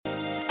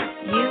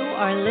You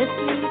are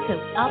listening to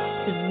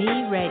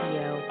Up2Me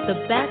Radio, the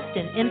best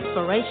in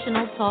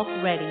inspirational talk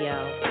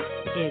radio.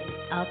 It's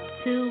up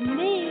to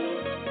me.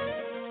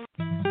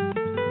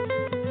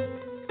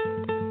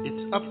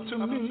 It's up to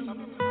me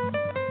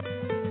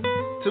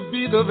to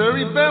be the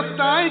very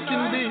best I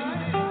can be.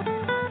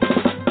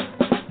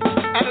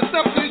 And it's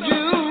up to you.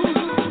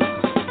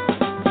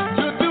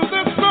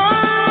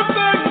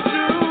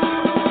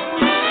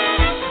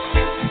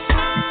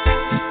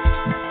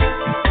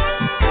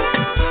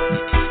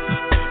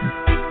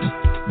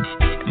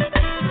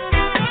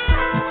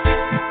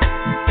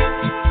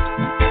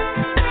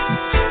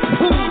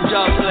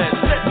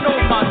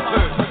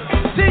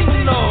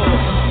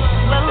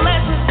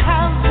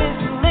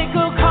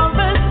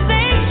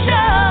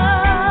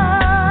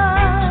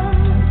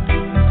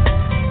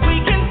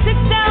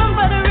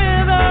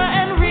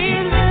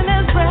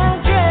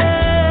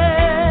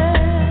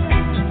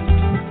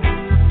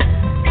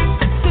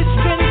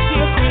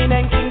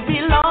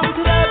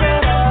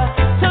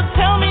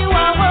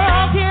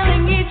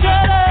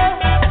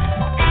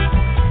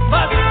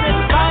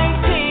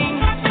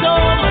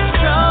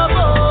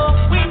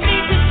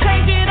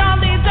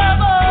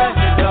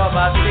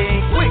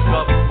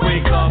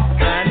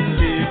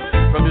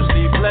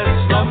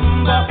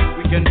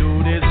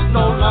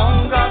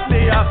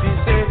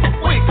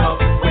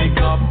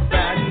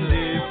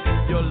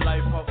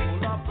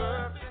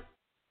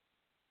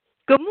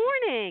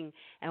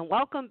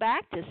 Welcome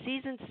back to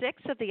Season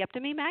 6 of the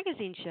Up2Me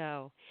Magazine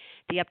Show.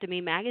 The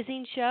Up2Me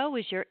Magazine Show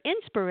is your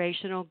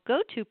inspirational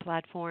go-to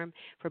platform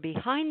for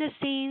behind the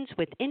scenes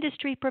with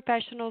industry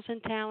professionals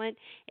and talent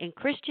in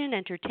Christian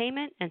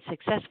entertainment and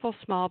successful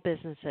small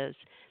businesses.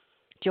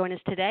 Join us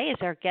today as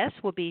our guest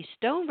will be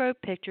Stone Road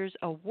Pictures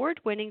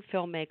award-winning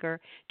filmmaker,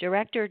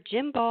 director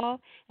Jim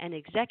Ball, and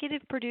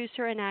executive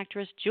producer and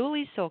actress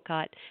Julie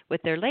Silcott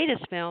with their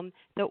latest film,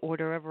 The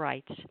Order of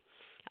Rights.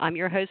 I'm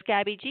your host,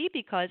 Gabby G,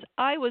 because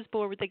I was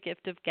born with the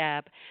gift of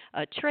gab,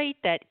 a trait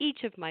that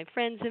each of my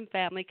friends and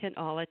family can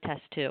all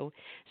attest to.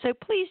 So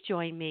please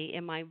join me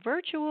in my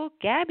virtual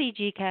Gabby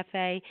G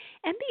Cafe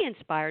and be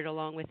inspired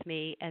along with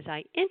me as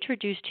I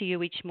introduce to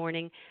you each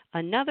morning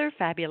another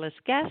fabulous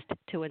guest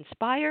to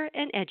inspire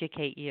and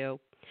educate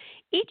you.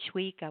 Each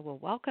week, I will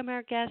welcome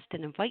our guest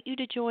and invite you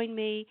to join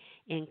me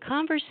in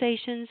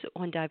conversations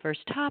on diverse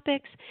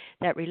topics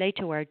that relate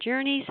to our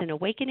journeys in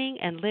awakening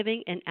and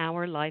living in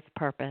our life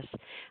purpose.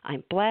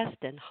 I'm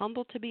blessed and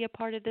humbled to be a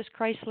part of this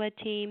Christ-led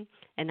team,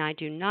 and I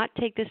do not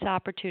take this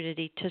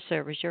opportunity to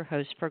serve as your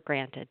host for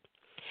granted.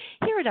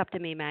 Here at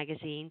Up2Me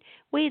Magazine,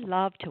 we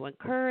love to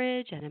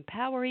encourage and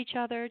empower each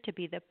other to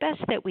be the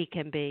best that we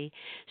can be.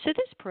 So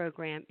this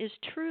program is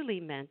truly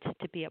meant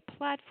to be a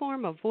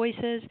platform of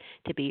voices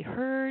to be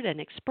heard and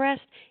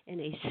expressed in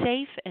a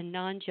safe and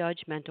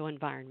non-judgmental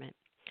environment.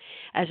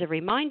 As a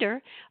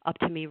reminder,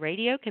 Up2Me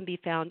Radio can be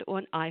found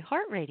on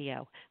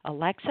iHeartRadio,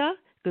 Alexa,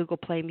 Google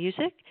Play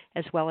Music,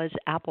 as well as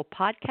Apple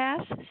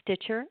Podcasts,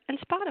 Stitcher, and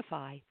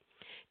Spotify.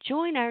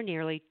 Join our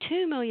nearly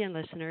 2 million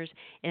listeners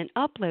in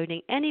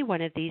uploading any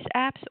one of these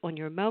apps on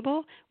your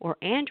mobile or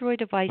Android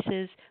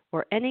devices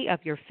or any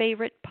of your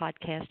favorite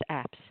podcast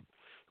apps.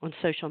 On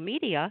social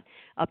media,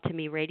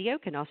 Up2Me Radio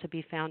can also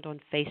be found on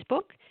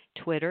Facebook,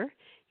 Twitter,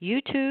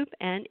 YouTube,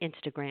 and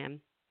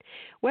Instagram.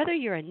 Whether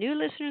you're a new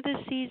listener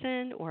this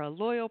season or a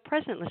loyal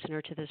present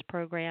listener to this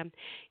program,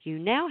 you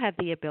now have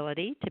the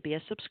ability to be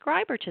a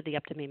subscriber to the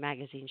Up2Me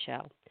Magazine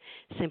Show.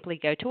 Simply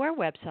go to our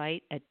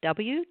website at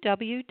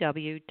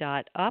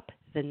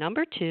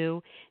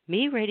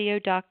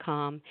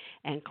www.up2meradio.com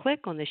and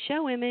click on the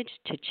show image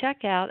to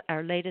check out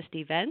our latest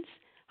events,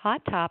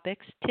 hot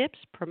topics, tips,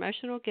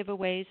 promotional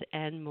giveaways,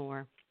 and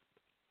more.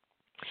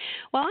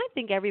 Well, I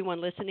think everyone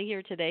listening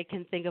here today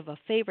can think of a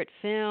favorite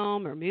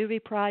film or movie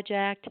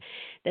project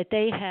that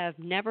they have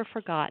never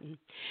forgotten.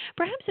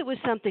 Perhaps it was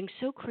something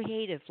so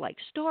creative like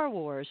Star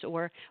Wars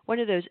or one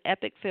of those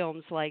epic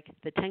films like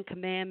The Ten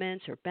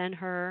Commandments or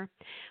Ben-Hur.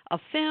 A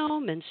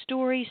film and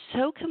story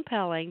so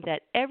compelling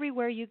that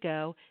everywhere you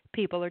go,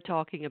 people are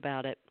talking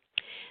about it.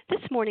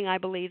 This morning, I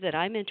believe that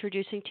I'm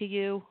introducing to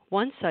you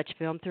one such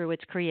film through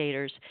its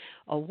creators,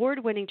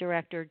 award-winning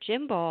director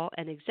Jim Ball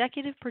and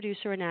executive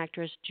producer and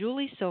actress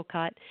Julie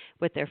Silcott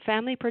with their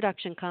family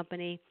production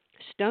company,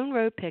 Stone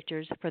Road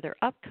Pictures, for their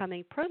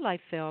upcoming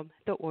pro-life film,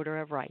 The Order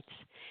of Rights.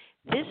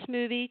 This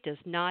movie does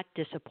not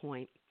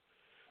disappoint.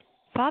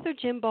 Father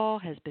Jim Ball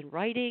has been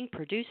writing,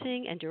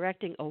 producing, and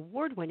directing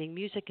award-winning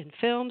music and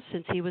films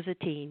since he was a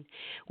teen,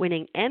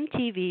 winning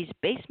MTV's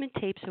Basement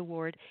Tapes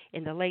Award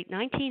in the late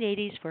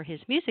 1980s for his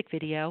music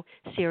video,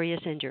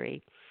 Serious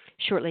Injury.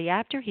 Shortly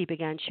after, he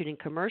began shooting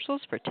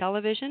commercials for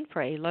television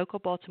for a local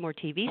Baltimore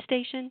TV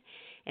station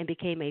and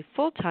became a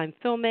full-time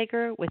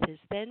filmmaker with his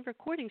then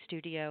recording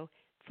studio,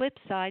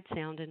 Flipside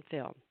Sound and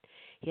Film.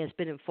 He has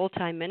been in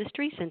full-time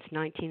ministry since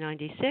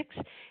 1996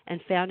 and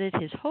founded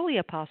his Holy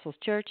Apostles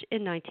Church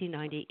in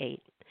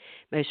 1998.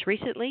 Most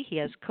recently, he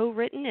has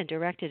co-written and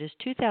directed his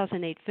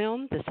 2008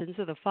 film, The Sins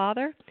of the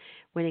Father,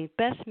 winning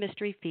Best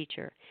Mystery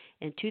Feature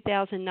in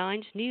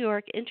 2009's New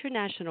York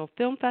International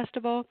Film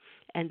Festival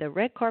and the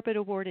Red Carpet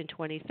Award in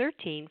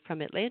 2013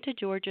 from Atlanta,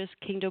 Georgia's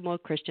Kingdom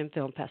of Christian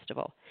Film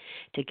Festival.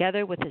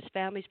 Together with his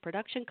family's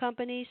production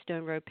company,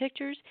 Stone Road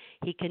Pictures,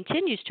 he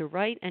continues to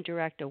write and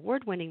direct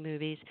award-winning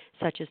movies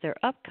such as their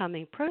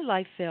upcoming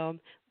pro-life film,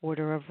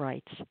 Order of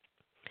Rights.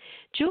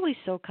 Julie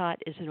Silcott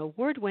is an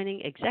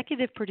award-winning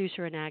executive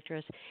producer and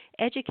actress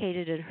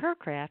educated in her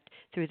craft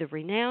through the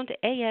renowned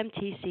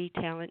AMTC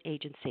Talent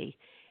Agency,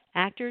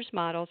 Actors,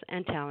 Models,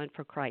 and Talent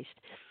for Christ,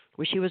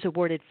 where she was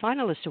awarded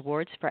finalist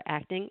awards for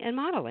acting and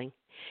modeling.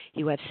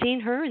 You have seen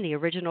her in the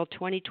original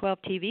 2012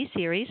 TV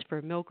series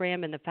for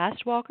Milgram and the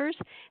Fast Walkers,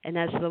 and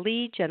as the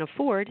lead, Jenna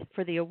Ford,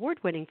 for the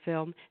award-winning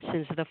film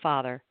Sins of the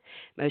Father.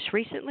 Most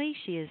recently,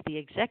 she is the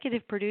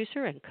executive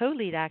producer and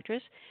co-lead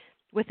actress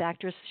with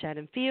actress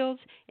Shannon Fields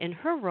in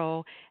her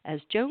role as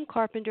Joan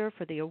Carpenter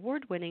for the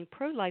award-winning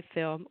pro-life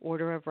film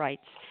Order of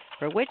Rights,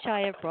 for which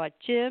I have brought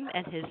Jim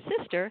and his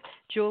sister,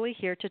 Julie,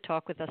 here to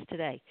talk with us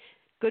today.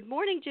 Good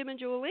morning, Jim and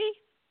Julie.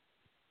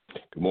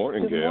 Good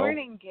morning, Gail. Good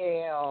morning,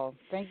 Gail.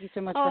 Thank you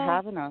so much for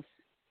having us.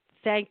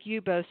 Thank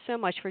you both so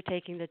much for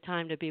taking the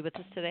time to be with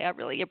us today. I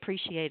really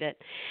appreciate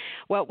it.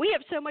 Well, we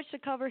have so much to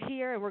cover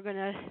here, and we're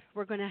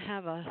gonna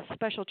have a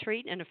special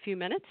treat in a few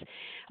minutes,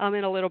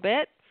 in a little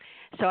bit.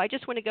 So I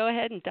just want to go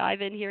ahead and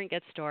dive in here and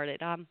get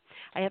started. I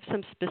have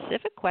some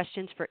specific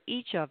questions for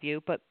each of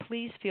you, but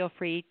please feel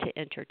free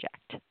to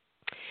interject.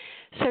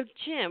 So,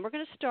 Jim, we're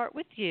going to start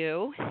with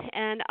you,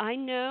 and I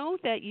know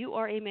that you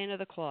are a man of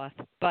the cloth,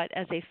 but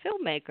as a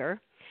filmmaker,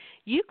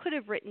 you could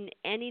have written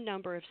any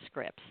number of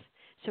scripts.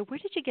 So where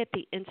did you get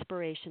the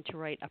inspiration to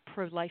write a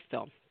pro-life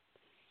film,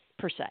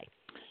 per se?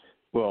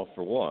 Well,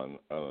 for one,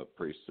 I'm a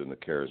priest in the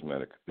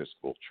Charismatic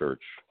Episcopal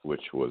Church,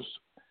 which was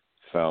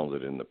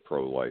founded in the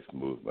pro-life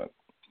movement.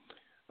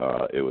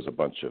 It was a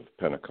bunch of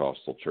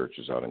Pentecostal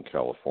churches out in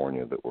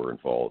California that were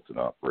involved in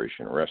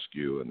Operation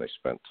Rescue, and they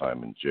spent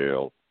time in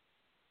jail.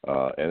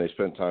 And they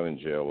spent time in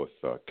jail with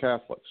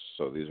Catholics.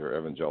 So these are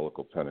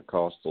evangelical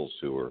Pentecostals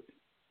who were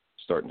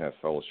starting to have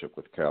fellowship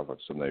with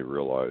Catholics, and they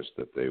realized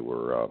that they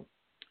were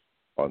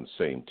on the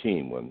same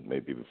team when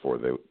maybe before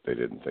they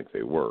didn't think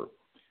they were.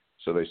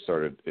 So they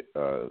started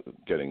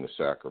getting the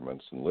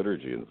sacraments and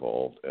liturgy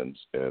involved, and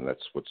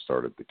that's what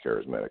started the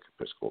Charismatic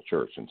Episcopal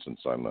Church. And since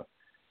I'm a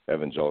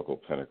evangelical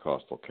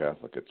Pentecostal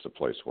Catholic, it's a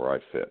place where I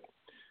fit.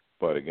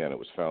 But again, it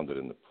was founded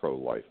in the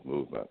pro-life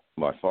movement.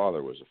 My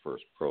father was the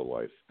first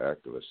pro-life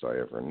activist I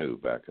ever knew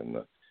back in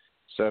the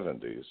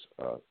 70s.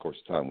 Of course,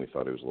 at the time we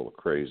thought he was a little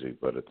crazy,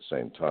 but at the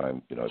same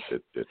time, you know,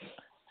 it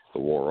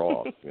wore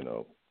off, you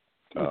know.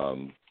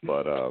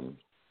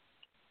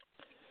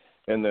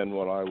 And then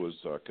when I was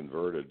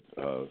converted,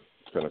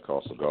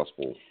 Pentecostal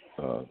gospel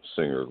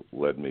singer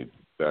led me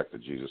back to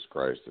Jesus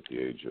Christ at the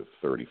age of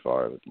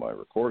 35 at my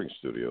recording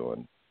studio,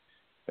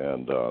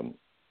 and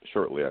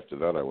shortly after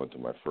that, I went to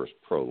my first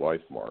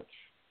pro-life march,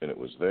 and it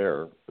was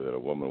there that a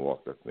woman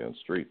walked up to me on the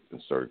street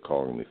and started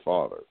calling me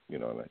father, you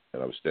know,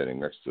 and I was standing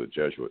next to a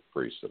Jesuit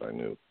priest that I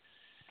knew,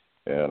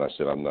 and I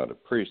said, I'm not a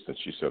priest, and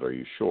she said, are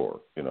you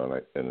sure, you know,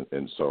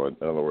 and so in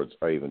other words,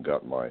 I even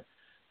got my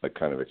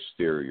kind of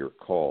exterior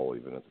call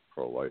even at the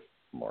pro-life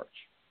march,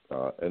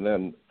 and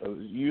then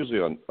usually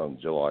on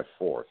July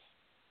 4th,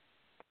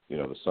 you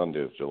know, the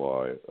Sunday of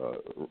July,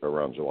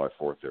 around July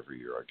 4th every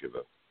year, I give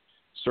a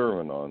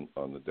sermon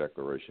on the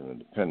Declaration of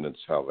Independence,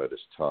 how that is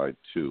tied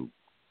to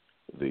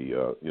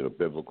the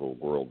biblical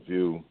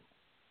worldview,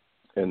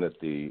 and that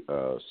the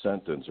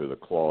sentence or the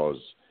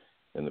clause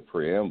in the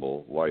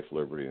preamble, life,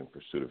 liberty, and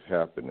pursuit of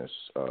happiness,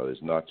 is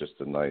not just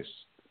a nice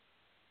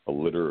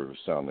alliterative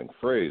sounding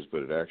phrase,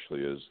 but it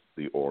actually is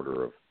the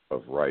order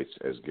of rights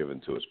as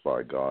given to us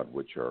by God,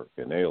 which are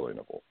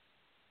inalienable.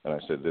 And I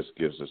said this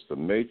gives us the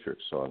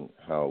matrix on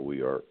how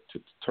we are to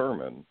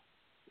determine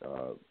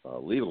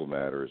legal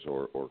matters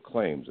or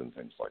claims and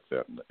things like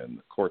that in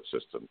the court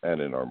system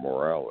and in our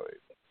morality.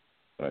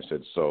 And I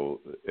said,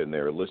 so, and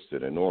they're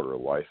listed in order.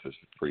 Life is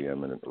the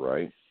preeminent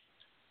right.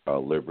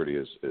 Liberty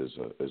is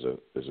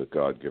a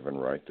God-given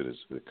right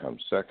that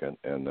comes second,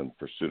 and then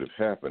pursuit of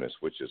happiness,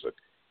 which is a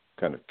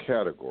kind of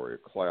category,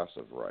 a class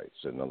of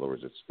rights. In other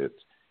words,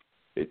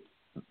 it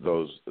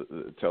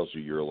tells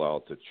you you're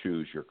allowed to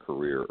choose your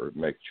career or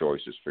make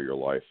choices for your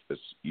life as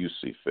you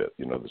see fit.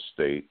 You know, the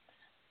state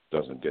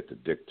doesn't get to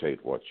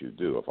dictate what you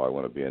do. If I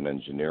want to be an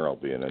engineer, I'll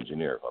be an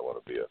engineer. If I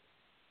want to be a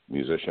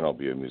musician, I'll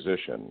be a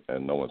musician,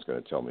 and no one's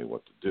going to tell me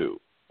what to do.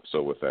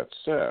 So with that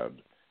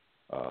said,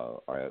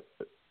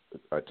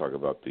 I talk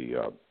about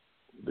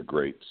the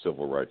great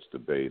civil rights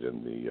debate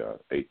in the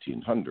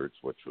 1800s,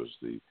 which was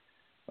the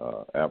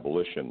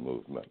abolition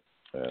movement,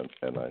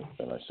 and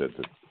I said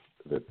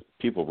that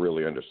people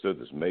really understood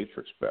this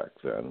matrix back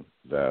then,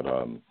 that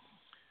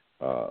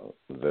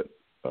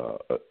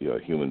a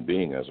human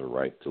being has a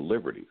right to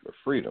liberty or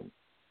freedom,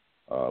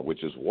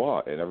 which is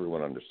why, and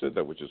everyone understood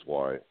that, which is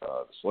why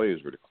the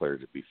slaves were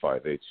declared to be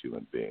 5/8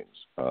 human beings,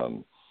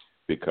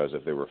 because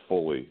if they were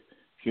fully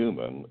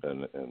human,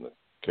 and in the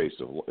case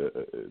of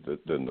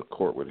then the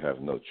court would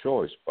have no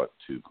choice but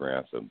to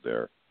grant them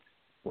their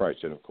rights.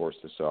 And of course,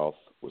 the South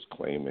was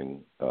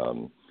claiming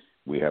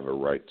we have a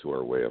right to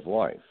our way of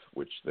life,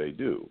 which they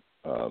do.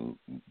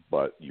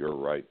 But your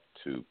right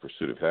to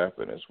pursuit of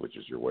happiness, which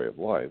is your way of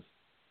life,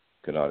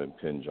 cannot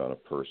impinge on a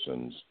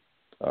person's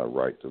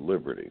right to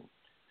liberty.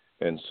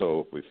 And so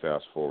if we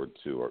fast forward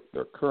to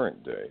our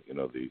current day,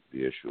 the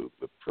issue,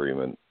 the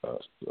preeminent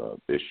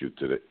issue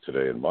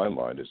today in my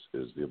mind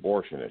is the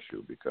abortion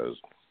issue, because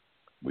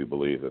we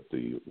believe that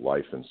the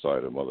life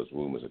inside a mother's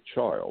womb is a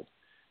child.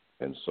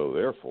 And so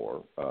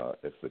therefore,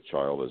 if the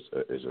child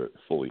is a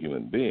fully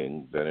human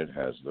being, then it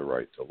has the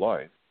right to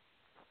life.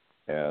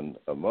 And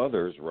a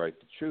mother's right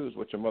to choose,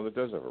 which a mother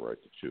does have a right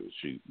to choose.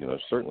 She,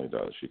 certainly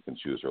does. She can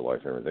choose her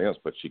life and everything else,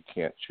 but she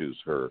can't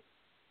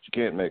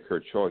make her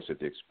choice at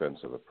the expense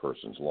of a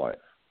person's life.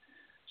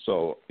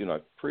 So,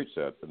 I've preached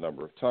that a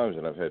number of times,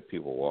 and I've had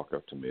people walk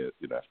up to me,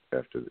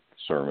 after the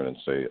sermon and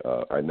say,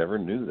 I never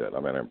knew that. I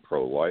mean, I'm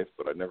pro-life,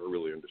 but I never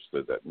really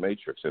understood that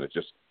matrix, and it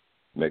just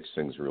makes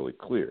things really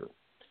clear.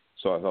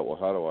 So I thought, well,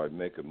 how do I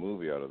make a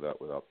movie out of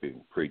that without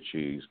being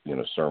preachy,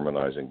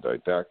 sermonizing,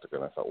 didactic?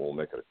 And I thought, well, we'll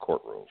make it a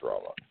courtroom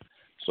drama.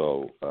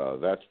 So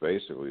that's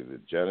basically the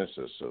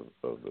genesis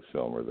of the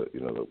film, or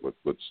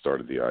what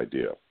started the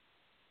idea.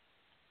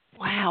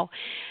 Wow.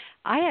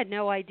 I had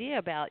no idea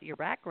about your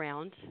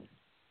background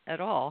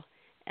at all.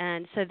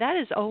 And so that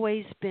has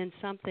always been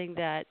something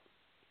that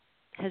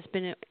has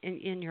been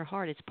in your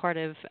heart. It's part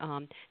of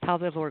how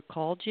the Lord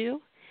called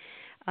you.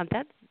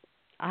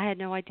 I had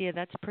no idea.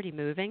 That's pretty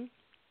moving.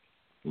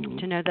 Mm-hmm.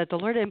 To know that the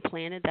Lord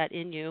implanted that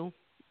in you,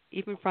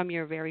 even from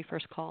your very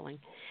first calling.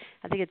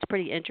 I think it's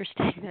pretty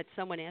interesting that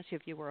someone asked you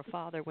if you were a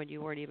father when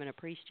you weren't even a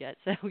priest yet.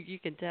 So you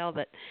can tell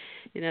that,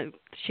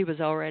 she was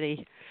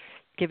already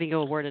giving you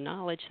a word of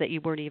knowledge that you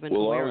weren't even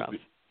aware of.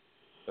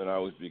 And I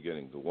was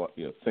beginning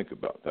to think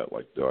about that,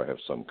 like, do I have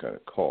some kind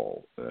of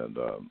call?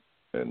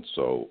 And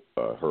so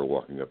her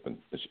walking up, and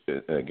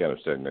again, I'm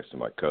standing next to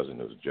my cousin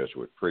who's a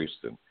Jesuit priest,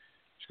 and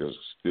she goes,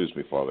 "Excuse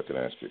me, Father, can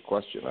I ask you a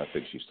question?" I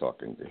think she's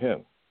talking to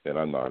him. And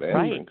I'm not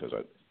answering because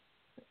I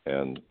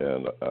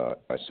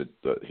said,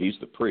 he's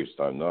the priest,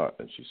 I'm not.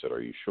 And she said,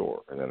 are you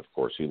sure? And then, of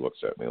course, he looks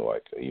at me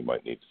like, you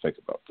might need to think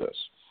about this.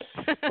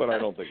 But I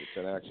don't think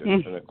it's an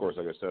accident. And, of course,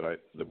 like I said,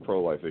 the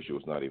pro-life issue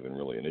was not even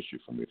really an issue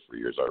for me for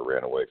years. I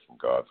ran away from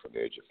God from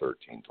the age of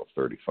 13 till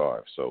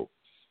 35. So,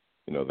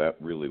 that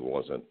really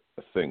wasn't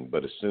a thing.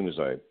 But as soon as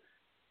I,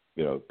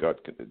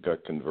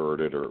 got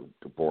converted or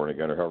born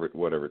again, or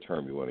whatever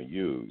term you want to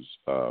use,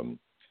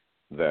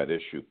 that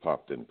issue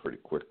popped in pretty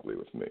quickly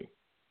with me.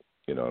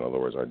 In other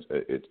words,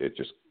 it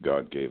just,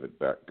 God gave it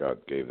back.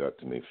 God gave that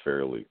to me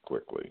fairly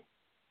quickly.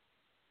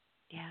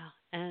 Yeah,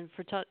 and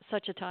for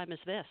such a time as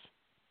this.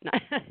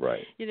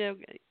 Right. The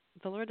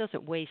Lord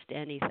doesn't waste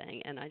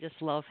anything, and I just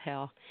love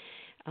how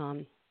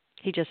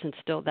He just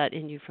instilled that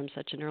in you from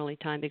such an early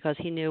time, because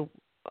He knew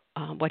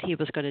what He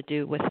was going to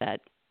do with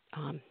that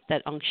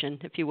unction,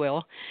 if you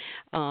will.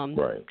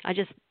 Right.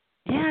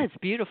 Yeah, it's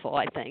beautiful,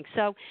 I think.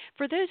 So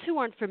for those who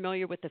aren't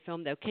familiar with the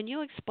film, though, can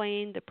you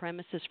explain the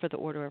premises for the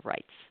Order of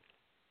Rights?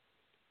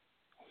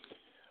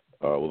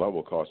 Well, that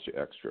will cost you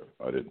extra.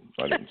 I didn't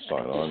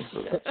sign on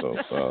for that.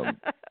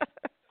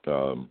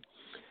 So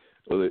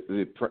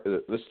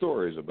the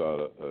story is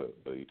about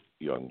a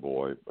young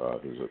boy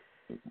who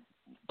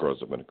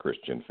grows up in a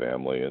Christian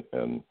family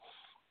and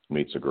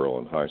meets a girl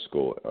in high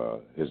school.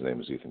 His name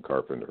is Ethan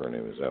Carpenter. Her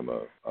name is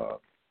Emma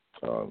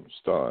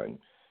Stein.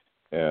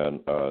 And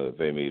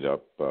they meet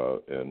up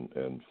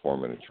and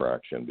form an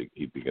attraction.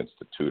 He begins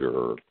to tutor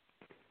her.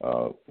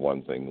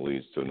 One thing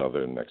leads to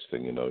another, and next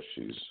thing you know,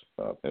 she's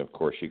and of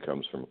course she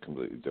comes from a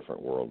completely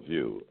different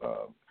worldview.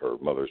 Her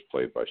mother's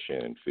played by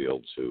Shannon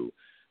Fields, who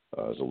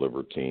is a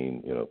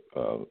libertine,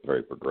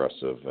 very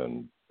progressive,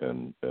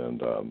 and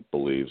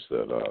believes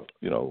that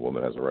a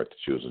woman has a right to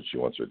choose, and she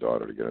wants her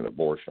daughter to get an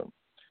abortion.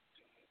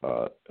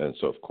 And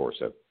so, of course,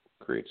 that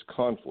creates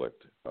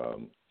conflict.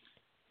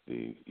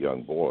 The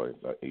young boy,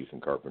 Ethan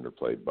Carpenter,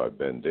 played by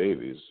Ben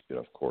Davies,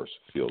 of course,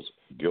 feels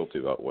guilty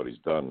about what he's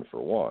done,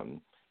 for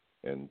one,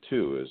 and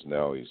two is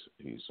now he's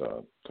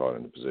caught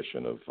in a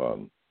position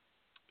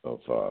of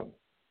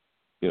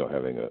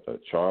having a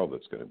child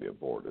that's going to be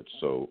aborted.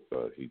 So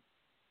he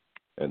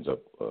ends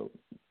up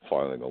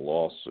filing a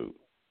lawsuit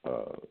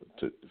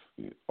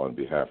on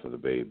behalf of the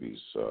baby's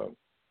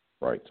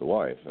right to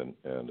life,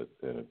 and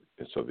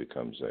so it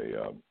becomes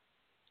a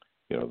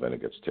then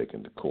it gets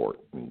taken to court,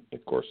 and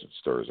of course it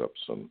stirs up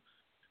some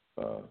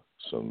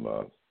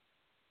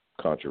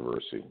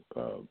controversy,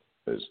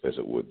 as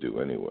it would do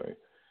anyway.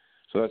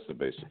 So that's the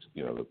basic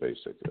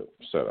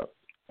setup,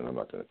 and I'm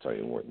not going to tell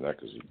you more than that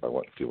because I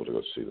want people to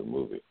go see the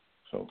movie.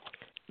 So.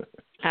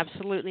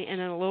 Absolutely, and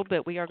in a little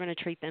bit we are going to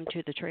treat them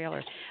to the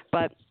trailer.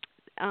 But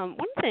one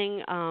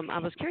thing I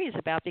was curious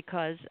about,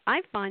 because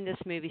I find this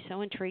movie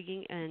so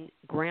intriguing and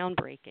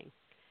groundbreaking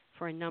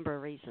for a number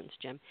of reasons,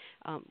 Jim.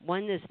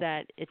 One is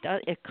that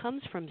it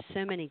comes from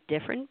so many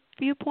different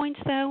viewpoints,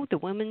 though, the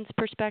woman's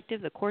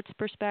perspective, the court's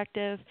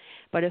perspective,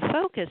 but it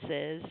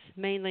focuses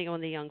mainly on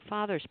the young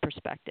father's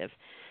perspective,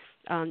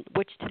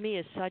 which to me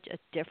is such a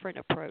different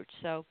approach.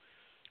 So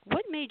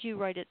what made you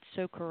write it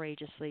so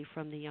courageously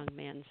from the young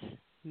man's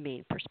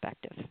main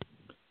perspective?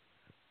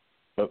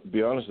 To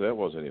be honest, that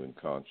wasn't even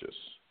conscious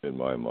in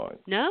my mind.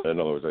 No? In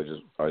other words,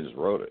 I just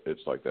wrote it.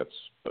 It's like that's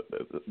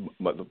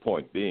the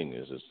point being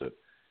is that,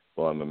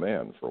 well, I'm a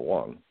man for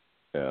one,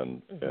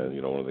 and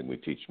one of the things we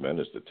teach men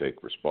is to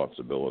take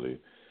responsibility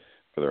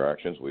for their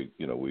actions. We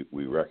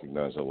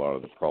recognize a lot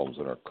of the problems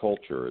in our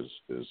culture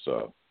is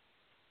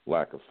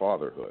lack of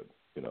fatherhood.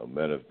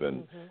 Men have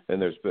been,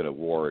 and there's been a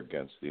war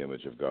against the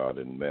image of God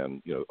in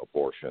men.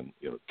 Abortion,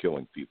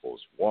 killing people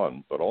is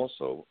one, but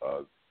also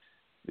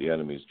the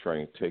enemy is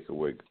trying to take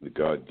away the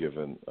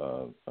God-given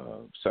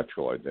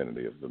sexual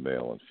identity of the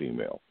male and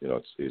female.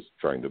 It's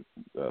trying to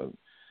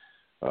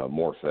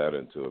morph that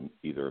into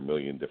either a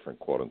million different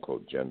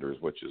quote-unquote genders,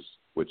 which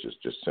is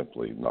just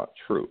simply not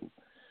true.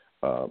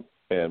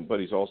 But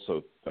he's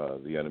also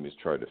the enemy's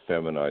tried to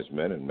feminize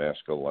men and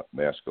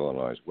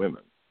masculinize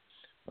women.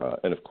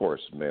 And of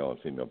course, male and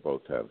female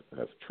both have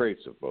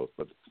traits of both,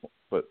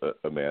 but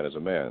a man is a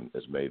man,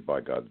 is made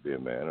by God to be a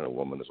man, and a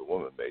woman is a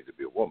woman, made to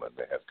be a woman.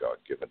 They have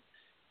God-given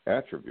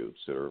attributes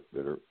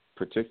that are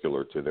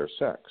particular to their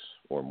sex,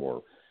 or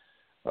more.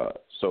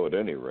 So at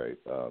any rate,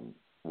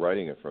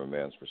 writing it from a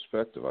man's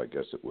perspective, I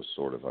guess it was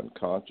sort of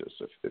unconscious,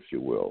 if you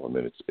will. I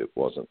mean, it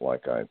wasn't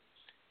like I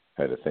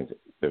had to think.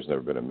 There's never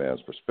been a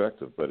man's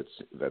perspective, but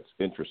that's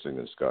interesting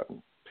that it's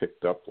gotten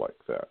picked up like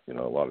that.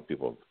 A lot of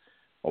people,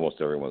 almost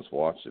everyone's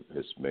watched it,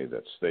 has made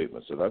that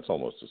statement. So that's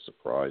almost a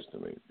surprise to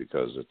me,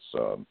 because it's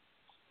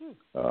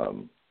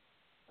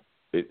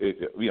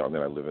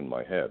I live in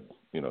my head,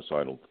 so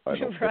I don't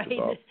right. think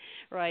about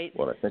right.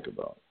 what I think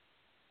about.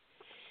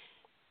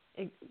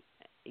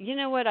 You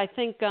know what? I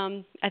think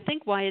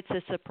why it's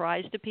a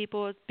surprise to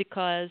people is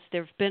because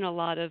there've been a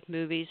lot of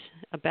movies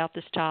about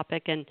this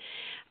topic, and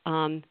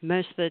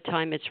most of the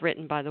time it's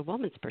written by the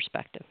woman's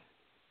perspective.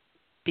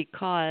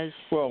 Because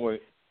go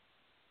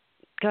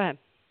ahead.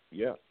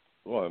 Yeah.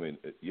 Well, I mean,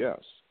 yes,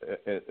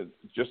 and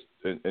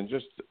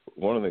just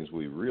one of the things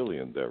we really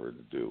endeavored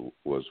to do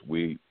was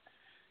we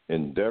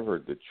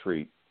endeavored to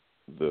treat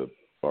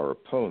our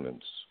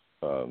opponents.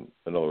 In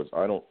other words,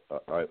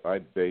 I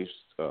based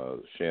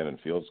Shannon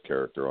Field's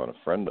character on a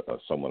friend,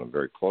 someone I'm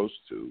very close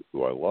to,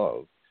 who I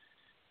love,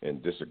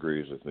 and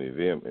disagrees with me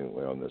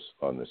vehemently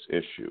on this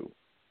issue.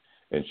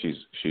 And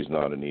she's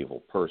not an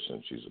evil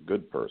person; she's a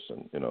good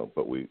person,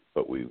 But we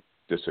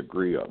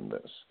disagree on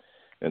this.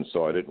 And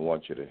so I didn't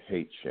want you to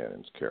hate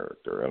Shannon's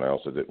character, and I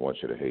also didn't want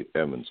you to hate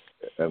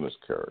Emma's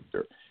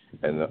character.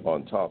 And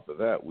on top of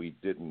that, we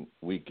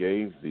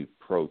gave the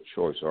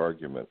pro-choice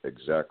argument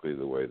exactly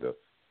the way the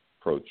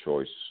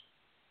pro-choice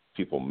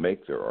people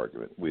make their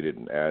argument. We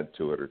didn't add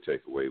to it or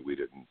take away. We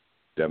didn't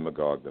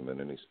demagogue them in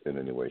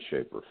any way,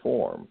 shape, or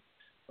form.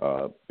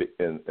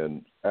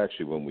 And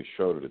actually, when we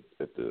showed it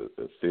at the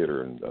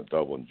theater in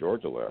Dublin,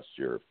 Georgia last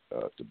year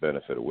to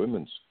benefit a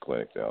women's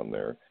clinic down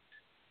there,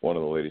 one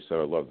of the ladies said,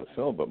 "I love the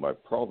film, but my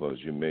problem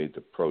is you made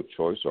the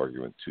pro-choice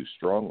argument too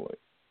strongly."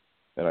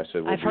 And I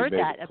said, "Well, I've heard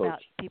that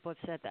about people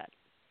have said that.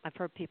 I've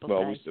heard people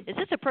say, "Is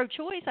this a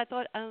pro-choice? I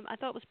thought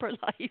it was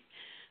pro-life."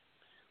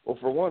 Well,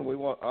 for one,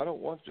 I don't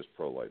want just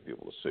pro-life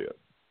people to see it.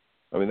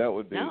 I mean, that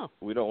would be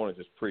we don't want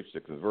to just preach to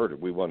converted.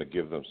 We want to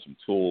give them some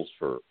tools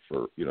for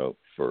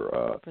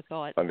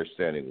thought,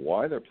 understanding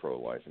why they're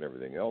pro-life and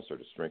everything else, or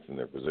to strengthen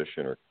their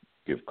position or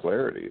give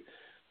clarity.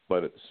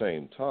 But at the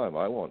same time,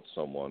 I want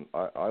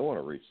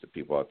to reach the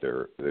people out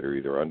there that are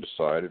either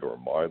undecided or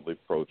mildly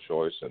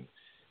pro-choice, and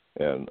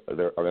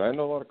I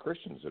know a lot of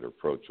Christians that are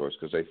pro-choice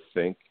because they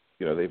think,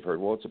 they've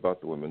heard, well, it's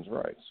about the women's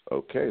rights.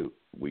 Okay,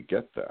 we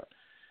get that.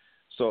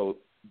 So,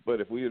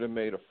 but if we had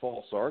made a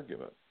false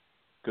argument,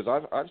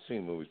 because I've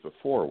seen movies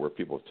before where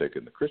people have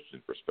taken the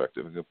Christian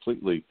perspective and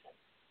completely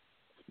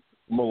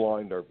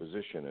maligned our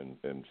position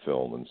in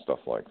film and stuff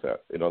like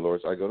that. In other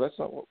words, I go, that's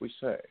not what we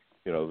say.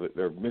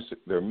 They're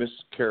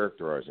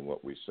mischaracterizing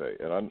what we say,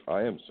 and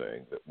I am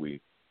saying that we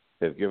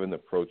have given the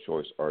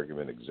pro-choice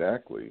argument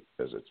exactly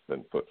as it's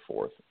been put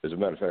forth. As a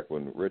matter of fact,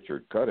 when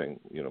Richard Cutting,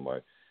 my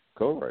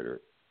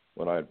co-writer,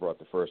 when I had brought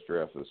the first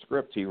draft of the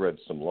script, he read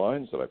some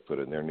lines that I put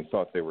in there, and he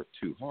thought they were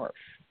too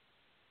harsh.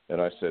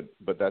 And I said,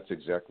 but that's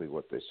exactly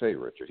what they say,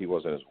 Richard. He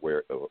wasn't as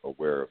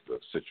aware of the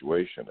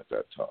situation at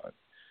that time.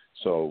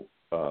 So,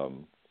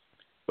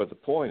 but the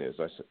point is,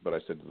 I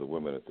said to the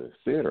women at the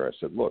theater, I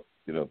said, look,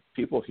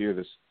 people hear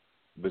this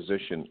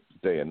position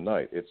day and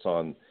night. It's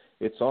on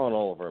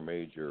all of our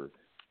major,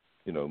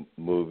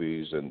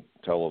 movies and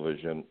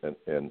television and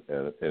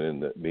in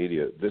the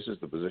media. This is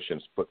the position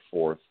that's put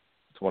forth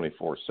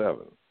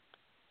 24/7.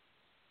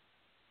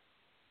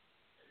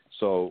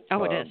 So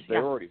it is. They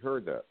already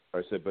heard that.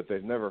 I said, but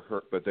they've never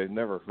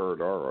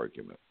heard our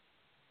argument.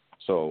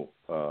 So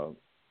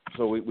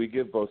we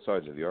give both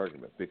sides of the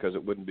argument because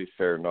it wouldn't be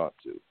fair not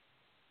to.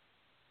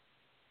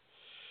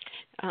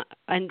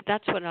 And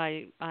that's what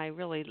I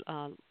really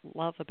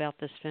love about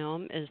this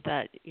film is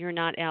that you're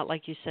not out,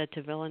 like you said,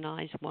 to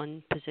villainize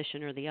one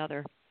position or the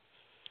other.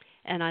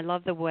 And I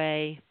love the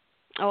way.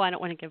 Oh, I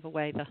don't want to give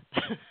away the.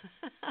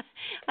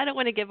 I don't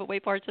want to give away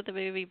parts of the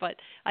movie, but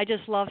I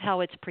just love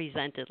how it's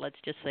presented. Let's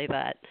just say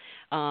that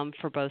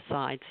for both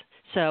sides.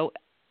 So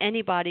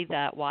anybody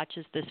that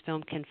watches this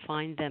film can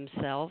find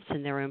themselves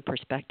and their own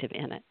perspective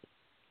in it.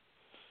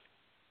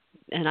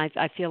 And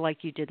I feel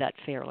like you did that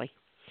fairly.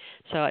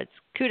 So it's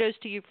kudos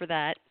to you for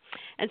that.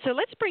 And so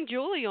let's bring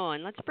Julie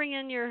on. Let's bring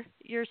in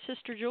your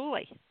sister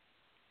Julie.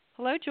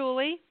 Hello,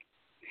 Julie.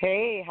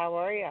 Hey, how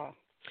are you?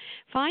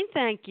 Fine,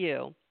 thank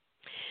you.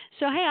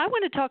 So, hey, I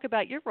want to talk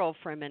about your role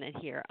for a minute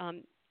here.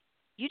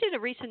 You did a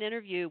recent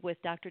interview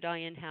with Dr.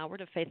 Diane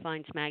Howard of Faith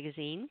Lines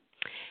Magazine,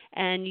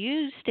 and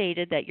you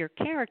stated that your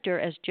character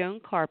as Joan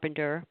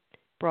Carpenter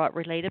brought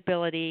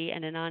relatability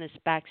and an honest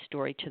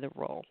backstory to the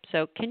role.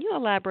 So can you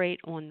elaborate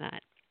on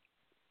that?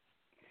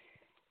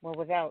 Well,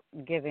 without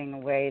giving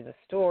away the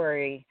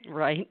story,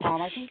 right?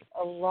 I think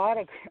a lot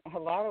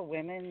of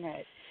women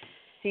that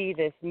see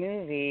this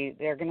movie,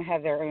 they're going to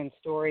have their own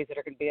stories that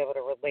are going to be able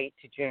to relate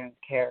to Joan's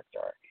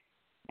character.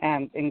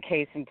 In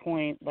case in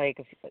point, like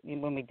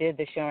when we did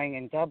the showing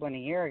in Dublin a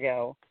year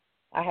ago,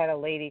 I had a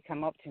lady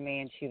come up to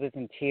me and she was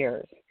in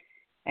tears,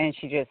 and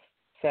she just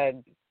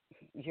said,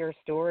 "Your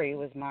story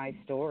was my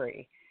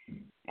story,"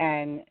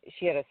 and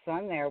she had a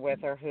son there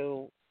with her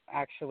who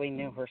actually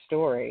knew her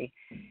story,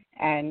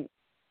 and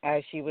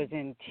as she was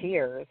in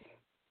tears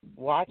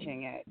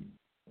watching it,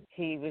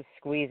 he was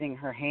squeezing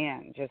her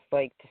hand just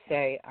like to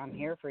say, "I'm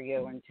here for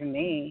you." And to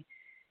me,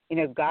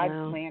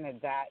 God planted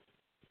that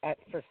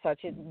for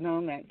such a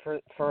moment for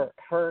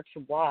her to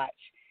watch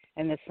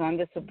and the son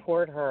to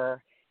support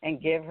her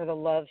and give her the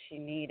love she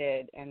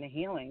needed, and the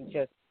healing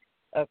just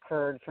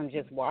occurred from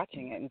just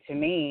watching it. And to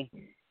me,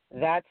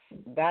 that's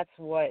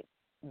what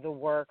the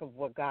work of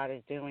what God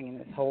is doing in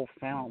this whole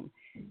film.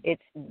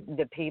 It's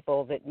the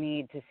people that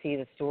need to see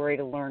the story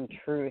to learn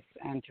truth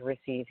and to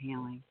receive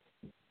healing.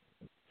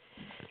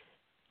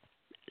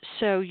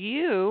 So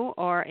you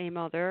are a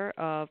mother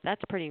of,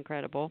 that's pretty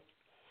incredible.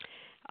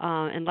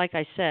 And like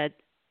I said,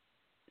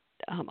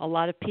 a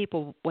lot of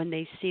people, when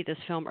they see this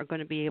film, are going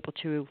to be able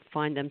to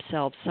find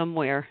themselves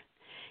somewhere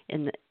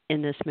in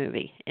this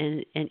movie,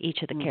 in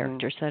each of the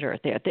characters that are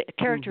there. The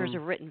characters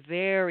are written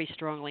very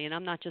strongly, and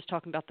I'm not just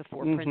talking about the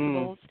four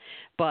principals,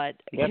 but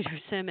there's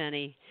so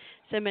many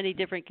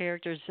different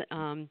characters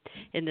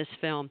in this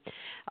film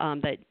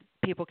that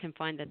people can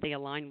find that they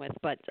align with.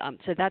 But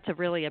so that's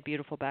a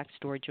beautiful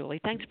backstory, Julie.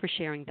 Thanks for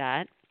sharing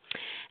that.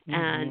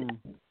 And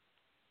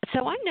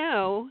so I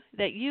know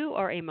that you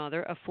are a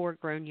mother of 4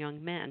 grown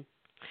young men.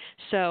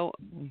 So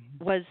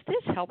was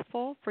this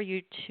helpful for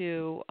you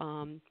to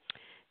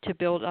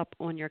build up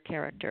on your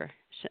character?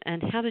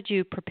 And how did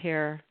you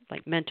prepare,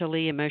 like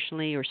mentally,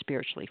 emotionally, or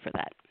spiritually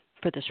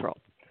for this role?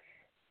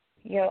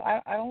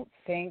 I don't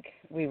think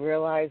we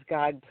realize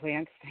God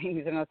plants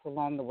things in us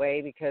along the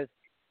way, because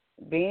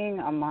being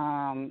a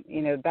mom,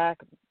 back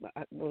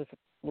it was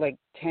like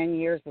 10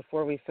 years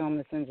before we filmed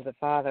The Sins of the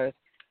Fathers,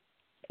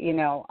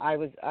 I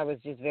was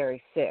just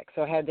very sick.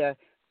 So I had to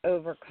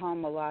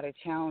overcome a lot of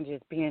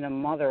challenges being a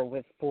mother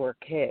with 4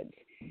 kids.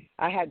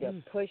 I had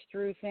to push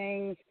through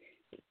things,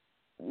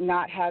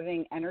 not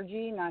having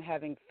energy, not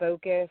having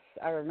focus.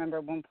 I remember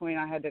at one point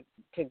I had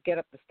to get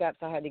up the steps.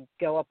 I had to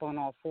go up on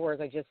all fours.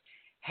 I just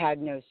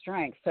had no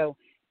strength. So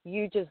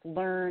you just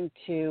learn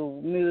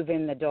to move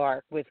in the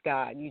dark with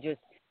God.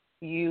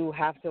 You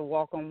have to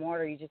walk on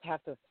water. You just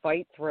have to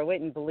fight through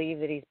it and believe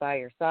that he's by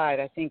your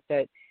side. I think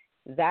that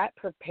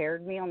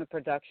prepared me on the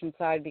production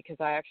side, because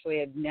I actually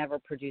had never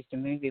produced a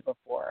movie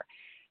before.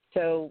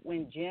 So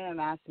when Jim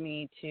asked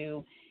me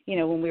to,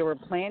 when we were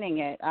planning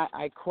it,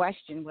 I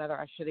questioned whether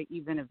I should have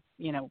even have,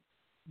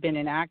 been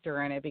an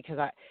actor in it, because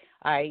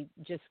I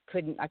just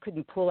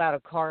couldn't pull out a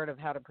card of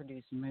how to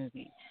produce a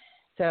movie.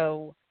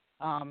 So,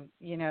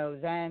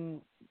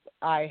 then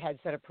I had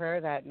said a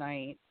prayer that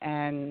night,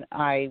 and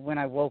when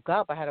I woke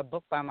up, I had a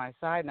book by my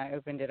side, and I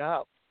opened it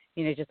up,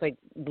 just like,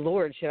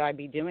 Lord, should I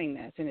be doing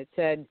this? And it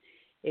said,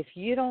 if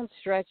you don't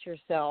stretch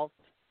yourself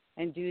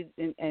and do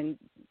and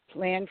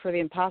plan for the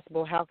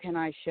impossible, how can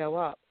I show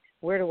up?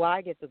 Where do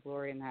I get the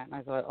glory in that? And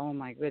I thought, oh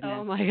my goodness.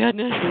 Oh my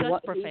goodness,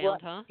 that's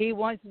profound, huh? He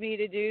wants me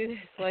to do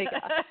this,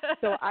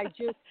 so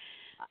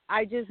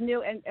I just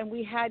knew, and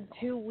we had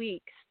 2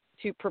 weeks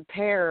to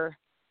prepare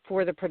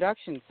for the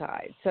production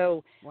side.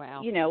 So,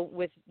 wow.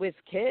 With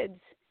kids,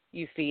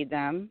 you feed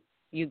them,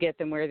 you get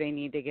them where they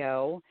need to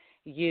go.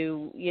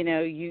 You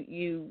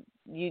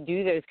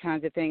do those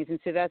kinds of things. And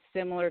so that's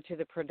similar to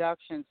the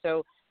production.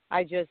 So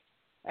I just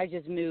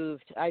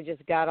moved. I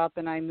just got up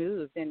and I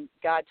moved, and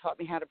God taught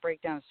me how to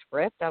break down a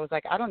script. I was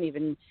like, I don't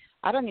even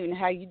know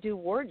how you do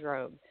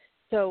wardrobe.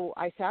 So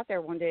I sat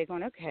there one day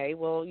going, okay,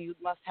 well, you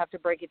must have to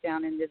break it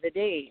down into the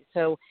days.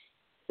 So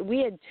we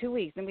had 2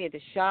 weeks, then we had to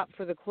shop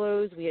for the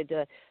clothes.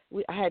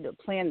 I had to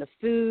plan the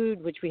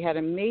food, which we had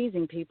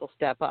amazing people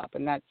step up,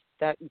 and that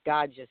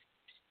God just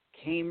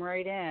came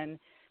right in.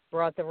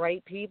 brought the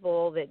right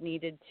people that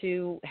needed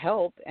to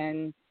help,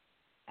 and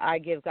I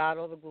give God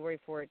all the glory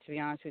for it, to be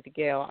honest with you,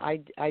 Gail.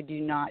 I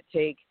do not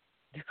take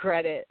the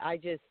credit. I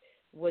just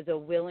was a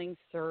willing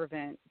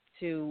servant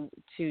to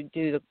do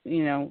the,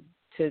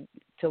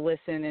 to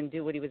listen and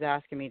do what he was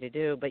asking me to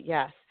do. But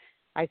yes,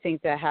 I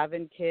think that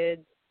having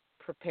kids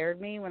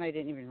prepared me when I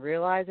didn't even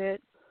realize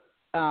it.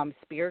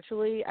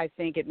 Spiritually, I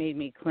think it made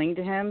me cling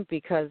to him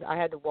because I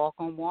had to walk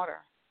on water.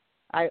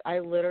 I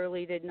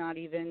literally did not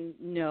even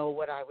know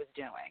what I was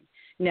doing.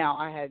 Now,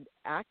 I had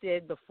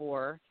acted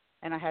before,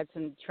 and I had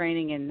some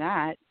training in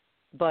that,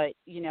 but,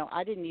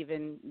 I didn't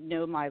even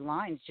know my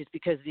lines just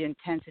because of the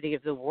intensity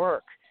of the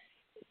work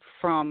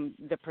from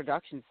the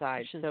production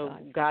side. So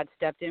God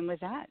stepped in with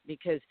that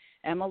because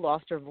Emma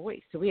lost her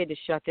voice. So we had to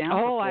shut down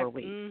for 4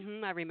 weeks.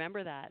 I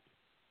remember that.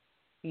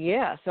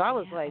 Yeah, so I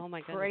was like, oh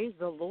my praise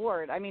the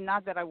Lord. I mean,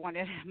 not that I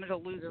wanted Emma to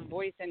lose her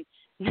voice and,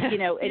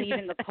 and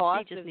even the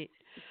cost of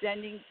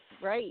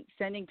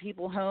sending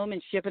people home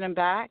and shipping them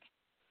back.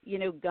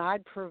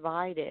 God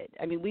provided.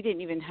 I mean, we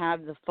didn't even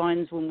have the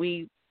funds when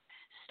we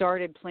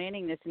started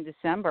planning this in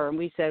December, and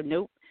we said,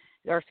 nope.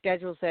 Our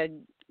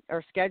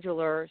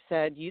scheduler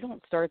said, you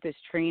don't start this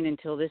train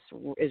until this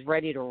is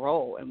ready to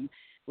roll. And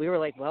we were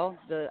like, well,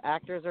 the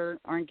actors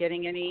aren't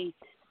getting any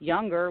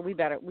younger. We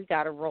got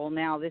to roll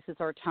now. This is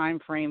our time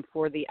frame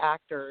for the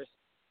actors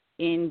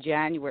in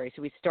January.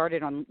 So we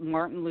started on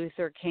Martin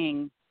Luther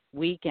King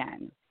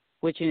weekend,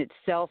 which in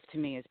itself to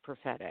me is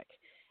prophetic.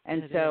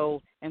 And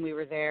and we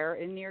were there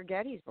near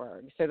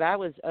Gettysburg. So that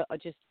was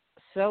just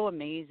so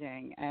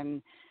amazing.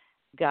 And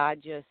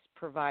God just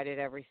provided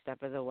every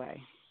step of the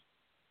way.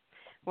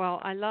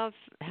 Well, I love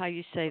how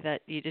you say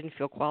that you didn't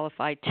feel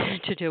qualified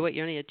to do it.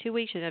 You only had 2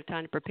 weeks. You didn't have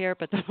time to prepare,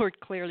 but the Lord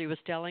clearly was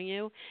telling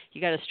you, you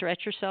got to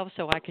stretch yourself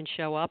so I can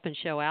show up and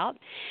show out.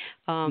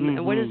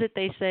 And what is it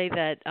they say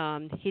that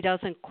he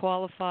doesn't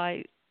call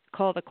the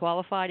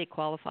qualified, he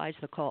qualifies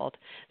the called.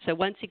 So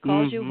once he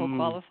calls you, he'll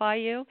qualify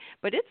you.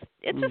 But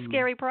it's a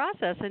scary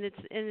process, and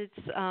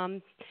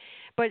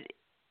but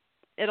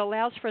it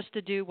allows for us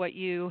to do what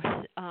you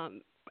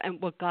and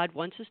what God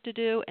wants us to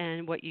do,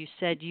 and what you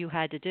said you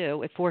had to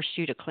do. It forced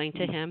you to cling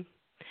to him,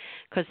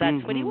 because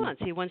that's what he wants.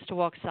 He wants to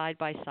walk side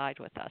by side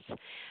with us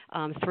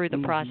through the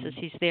process.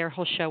 He's there.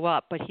 He'll show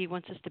up, but he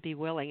wants us to be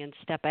willing and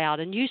step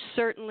out. And you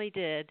certainly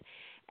did,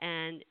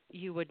 and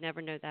you would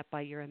never know that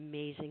by your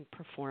amazing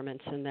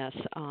performance in this.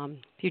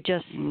 You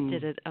just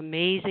did an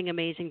amazing,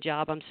 amazing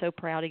job. I'm so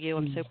proud of you.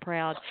 I'm so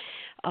proud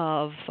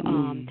of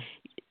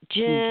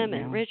Jim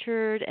and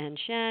Richard and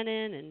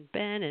Shannon and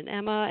Ben and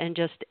Emma and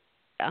just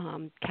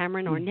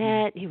Cameron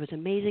Ornette. He was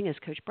amazing as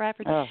Coach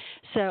Bradford.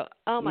 So,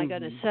 oh my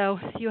goodness. So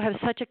you have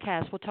such a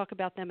cast. We'll talk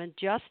about them in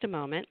just a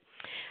moment.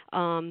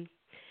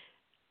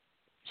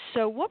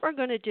 So what we're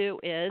going to do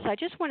is, I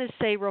just want to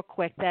say real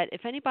quick that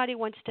if anybody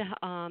wants to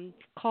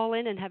call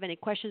in and have any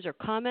questions or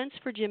comments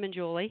for Jim and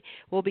Julie,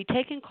 we'll be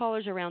taking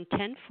callers around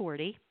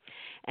 10:40,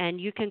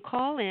 and you can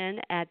call in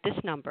at this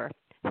number,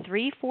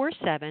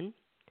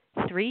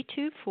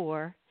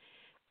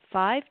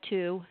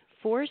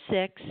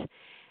 347-324-5246,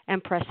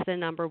 and press the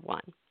number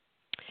 1.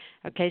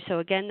 Okay, so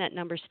again, that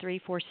number is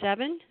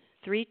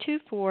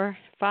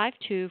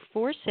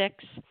 347-324-5246,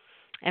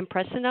 and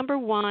press the number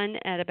 1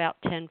 at about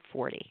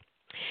 10:40.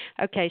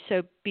 Okay,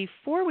 so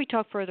before we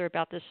talk further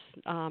about this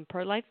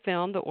pro-life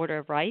film, The Order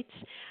of Rights,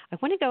 I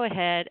want to go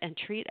ahead and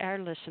treat our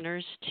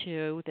listeners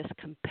to this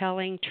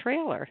compelling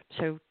trailer.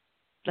 So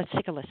let's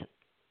take a listen.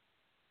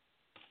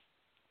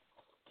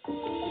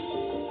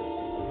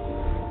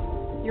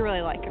 You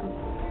really like him,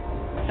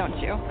 don't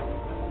you?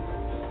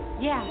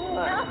 Yeah.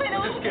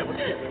 Let's skip.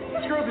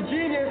 This girl's a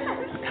genius.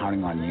 I'm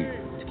counting on you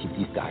to keep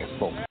these guys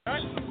focused.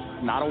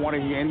 Now, I don't want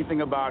to hear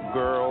anything about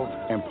girls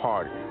and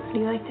parties. Would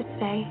you like to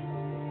stay?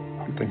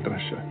 I think that I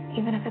should.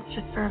 Even if it's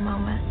just for a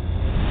moment.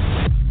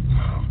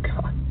 Oh,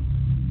 God.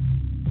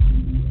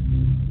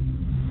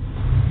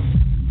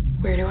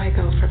 Where do I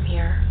go from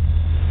here?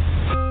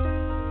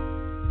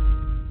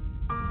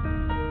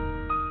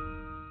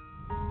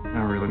 I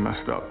really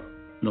messed up.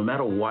 No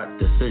matter what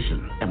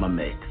decision Emma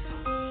makes,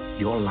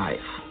 your life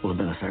will have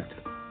been affected.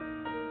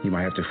 You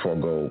might have to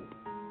forego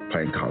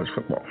playing college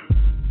football.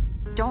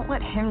 Don't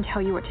let him tell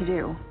you what to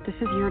do. This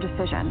is your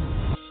decision.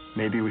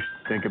 Maybe we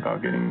should think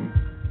about getting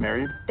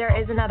married? There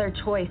is another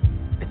choice.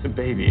 It's a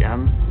baby,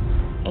 Em.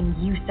 And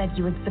you said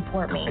you would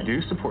support me. I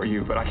do support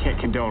you, but I can't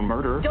condone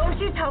murder. Don't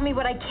you tell me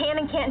what I can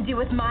and can't do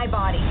with my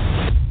body.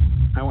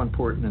 How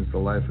important is the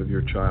life of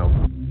your child?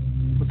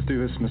 Let's do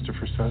this, Mr.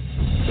 Forsett.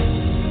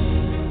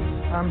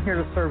 I'm here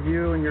to serve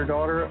you and your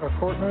daughter a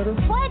court notice.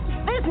 What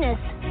business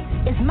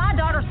is my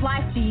daughter's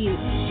life to you?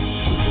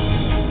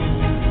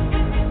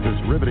 This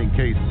riveting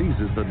case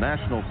seizes the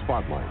national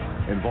spotlight,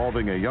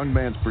 involving a young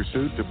man's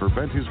pursuit to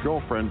prevent his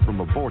girlfriend from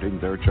aborting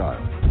their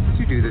child.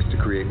 You do this to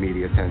create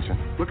media attention.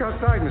 Look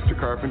outside, Mr.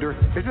 Carpenter.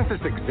 Isn't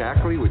this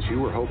exactly what you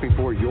were hoping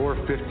for, your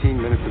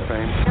 15 minutes of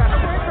fame?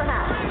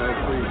 Perhaps. No,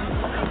 please.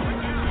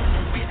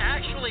 We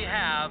actually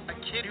have a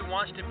kid kid who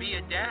wants to be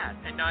a dad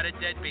and not a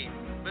deadbeat.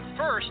 But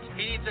first,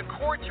 he needs a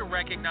court to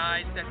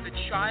recognize that the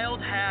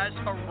child has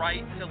a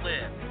right to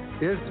live.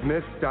 Is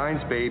Miss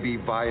Stein's baby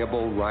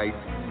viable right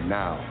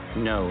now?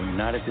 No,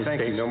 not at this stage.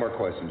 Thank you. No more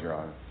questions, Your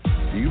Honor.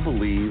 Do you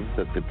believe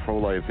that the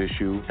pro-life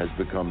issue has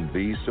become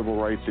the civil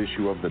rights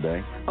issue of the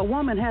day? A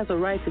woman has a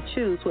right to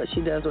choose what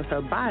she does with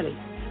her body.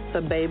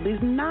 The baby's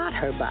not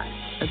her body.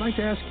 I'd like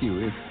to ask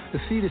you if the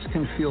fetus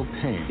can feel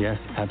pain. Yes,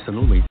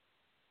 absolutely.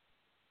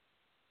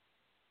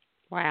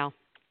 Wow.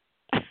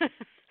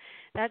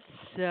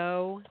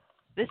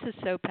 This is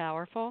so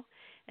powerful.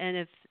 And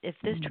if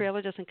this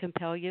trailer doesn't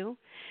compel you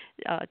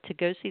to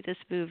go see this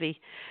movie,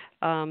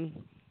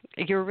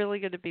 you're really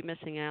going to be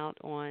missing out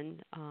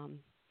on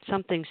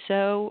something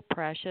so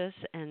precious,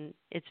 and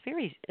it's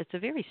a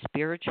very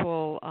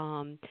spiritual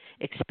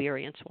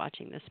experience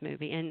watching this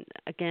movie. And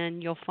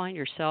again, you'll find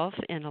yourself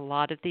in a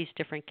lot of these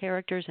different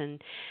characters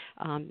and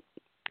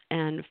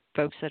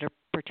folks that are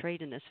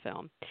portrayed in this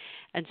film.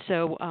 And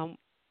so,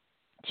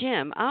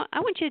 Jim, I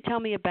want you to tell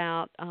me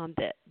about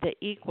the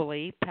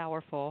equally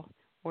powerful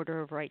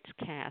Order of Rights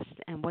cast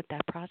and what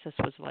that process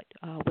was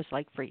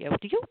like for you.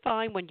 Do you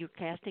find when you're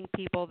casting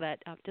people that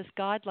does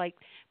God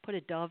put a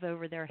dove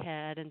over their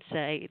head and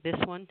say, this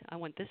one, I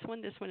want this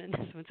one, and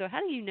this one? So how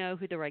do you know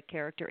who the right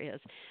character is?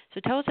 So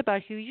tell us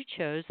about who you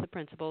chose, the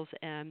principals,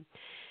 and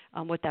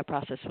what that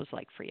process was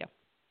like for you.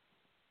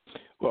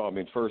 Well, I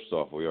mean, first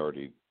off, we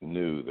already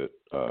knew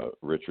that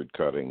Richard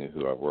Cutting,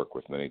 who I've worked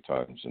with many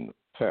times in the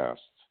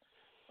past,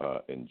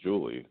 and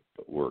Julie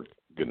were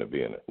going to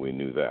be in it. We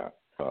knew that.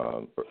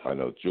 I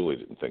know Julie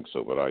didn't think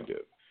so, but I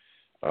did.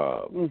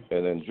 And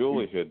then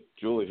Julie had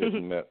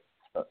met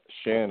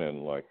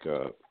Shannon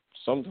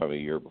sometime a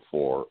year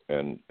before,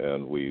 and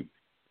we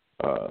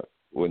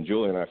when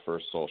Julie and I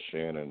first saw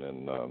Shannon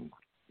in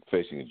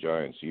Facing the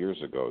Giants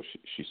years ago,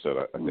 she said,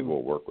 I think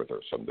we'll work with her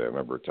someday. I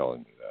remember her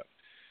telling me that.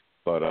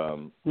 But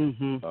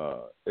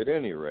at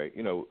any rate,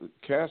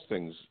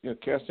 casting's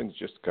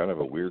just kind of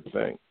a weird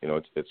thing.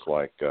 It's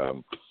like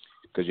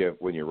because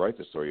when you write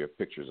the story, you have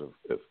pictures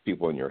of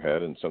people in your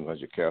head, and sometimes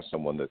you cast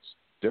someone that's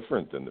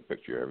different than the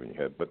picture you have in your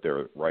head, but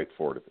they're right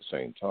for it at the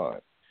same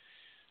time.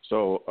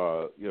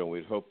 So,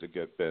 we'd hope to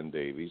get Ben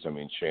Davies. I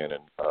mean,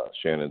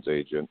 Shannon's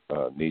agent,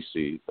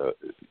 Nisi,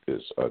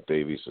 is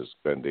Davies is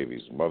Ben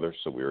Davies' mother,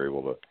 so we were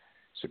able to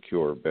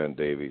secure Ben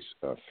Davies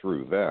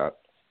through that.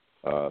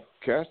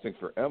 Casting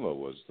for Emma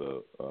was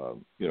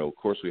of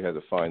course we had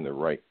to find the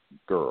right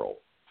girl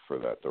for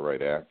that, the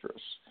right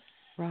actress.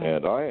 Right.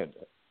 And I had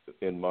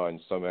in mind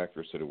some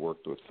actress that had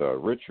worked with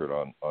Richard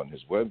on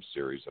his web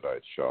series that I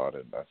had shot,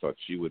 and I thought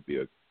she would be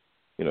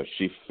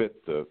she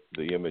fit the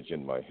image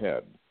in my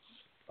head.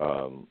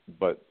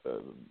 But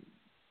at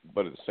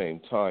the same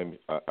time,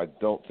 I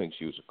don't think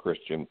she was a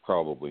Christian,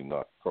 probably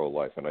not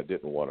pro-life, and I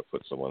didn't want to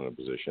put someone in a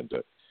position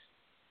to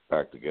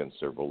act against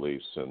their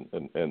beliefs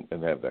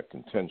and have that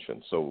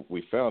contention. So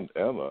we found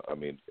Emma. I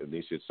mean,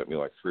 Nisi had sent me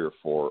 3 or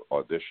 4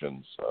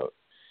 auditions,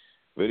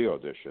 video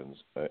auditions,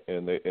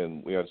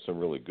 and we had some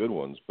really good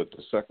ones. But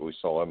the second we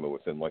saw Emma,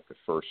 within the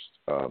first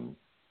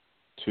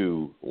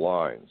 2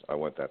 lines, I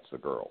went, "That's the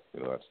girl.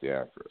 That's the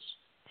actress."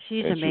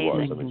 She's and amazing,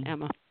 she was. I mean,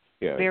 Emma.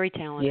 Yeah, very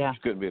talented. Yeah,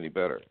 she couldn't be any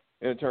better.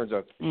 And it turns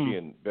out she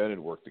and Ben had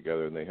worked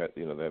together, and they had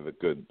they have a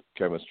good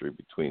chemistry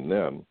between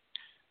them.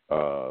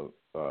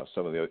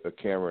 Some of the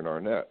Cameron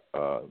Arnett,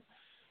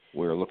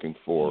 we were looking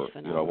for.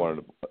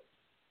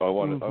 I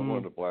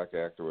wanted a black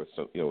actor with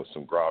some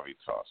some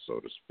gravitas, so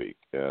to speak,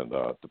 and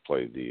to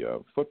play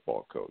the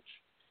football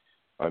coach.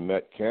 I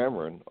met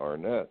Cameron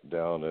Arnett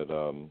down at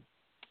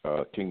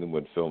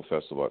Kingdomwood Film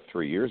Festival about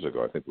 3 years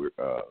ago. I think we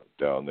were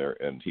down there,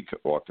 and he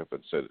walked up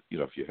and said,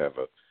 "If you have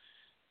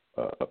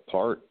a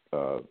part,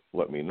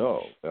 let me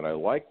know." And I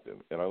liked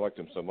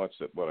him, so much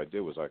that what I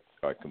did was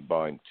I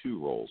combined 2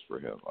 roles for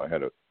him. I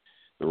had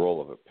the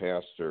role of a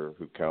pastor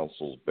who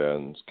counsels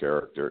Ben's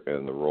character,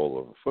 and the role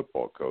of a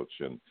football coach.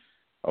 And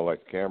I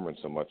liked Cameron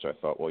so much, I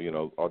thought,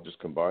 well, I'll just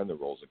combine the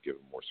roles and give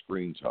him more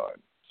screen time.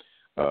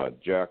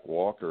 Jack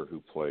Walker, who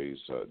plays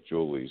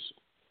Julie's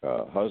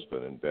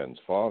husband and Ben's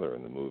father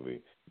in the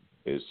movie,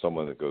 is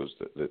someone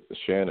that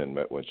Shannon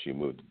met when she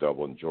moved to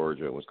Dublin,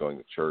 Georgia, and was going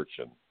to church.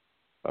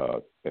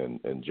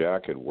 And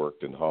Jack had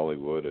worked in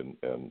Hollywood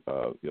and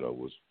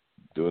was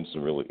doing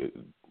some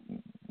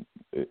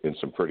in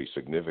some pretty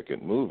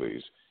significant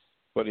movies,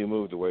 but he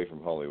moved away from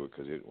Hollywood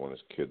because he didn't want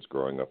his kids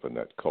growing up in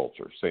that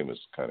culture. Same as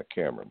kind of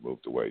Cameron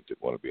moved away,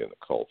 didn't want to be in the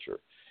culture,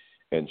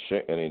 and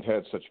he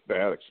had such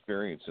bad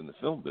experience in the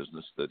film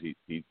business that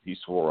he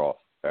swore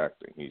off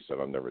acting. He said,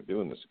 "I'm never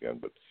doing this again."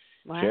 But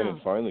wow.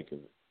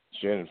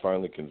 Shannon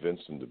finally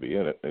convinced him to be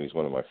in it, and he's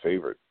one of my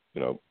favorite.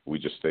 We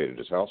just stayed at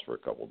his house for a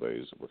couple of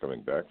days. We're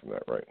coming back from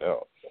that right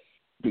now.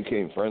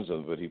 Became friends with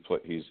him,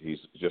 but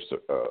he's just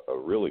a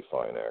really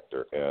fine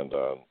actor. And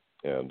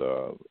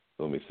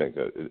let me think.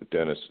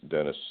 Dennis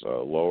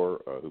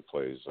Lower, who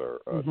plays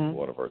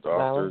one of our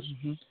doctors.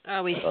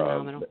 Oh, he's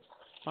phenomenal.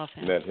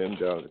 Met him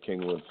down at the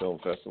Kingwood Film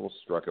Festival.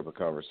 Struck up a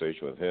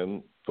conversation with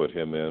him. Put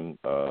him in.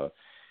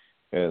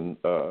 And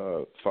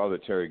Father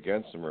Terry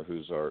Gensimer,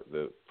 who's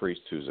the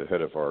priest who's the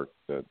head of our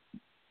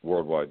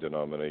worldwide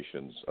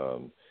denomination's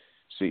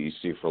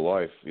CEC for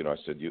Life, I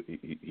said,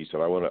 he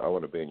said, I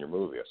want to be in your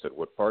movie. I said,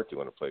 what part do you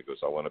want to play? He goes,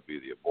 I want to be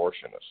the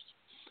abortionist.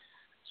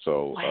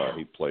 So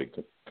he played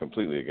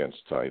completely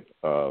against type.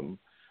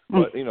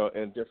 But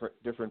and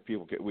different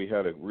people. We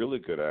had a really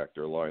good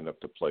actor lined up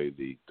to play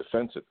the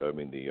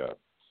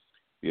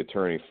the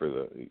attorney for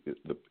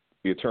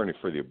the attorney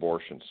for the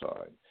abortion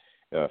side.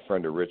 A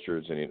friend of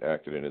Richard's, and he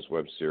acted in his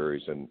web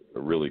series, and a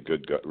really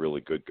good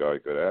guy,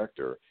 good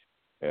actor.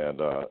 And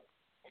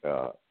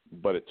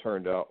but it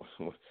turned out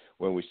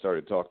when we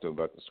started talking to him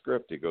about the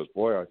script, he goes,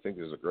 "Boy, I think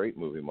this is a great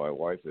movie. My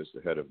wife is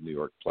the head of New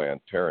York Planned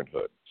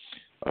Parenthood."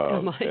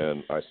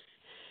 And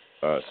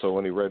so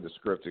when he read the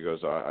script, he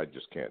goes, I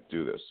just can't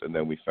do this. And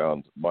then we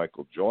found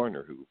Michael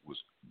Joyner, who was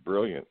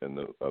brilliant in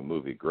the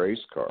movie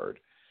Grace Card,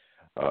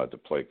 to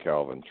play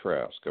Calvin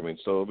Trask.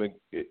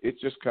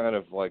 It's just kind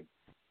of like,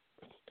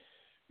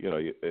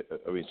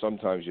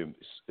 sometimes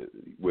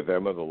with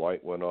Emma, the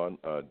light went on.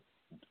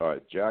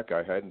 Jack,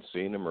 I hadn't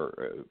seen him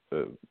or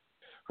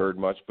heard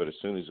much, but as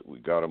soon as we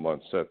got him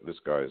on set, this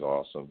guy is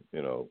awesome,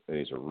 and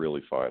he's a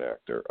really fine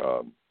actor.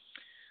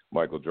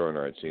 Michael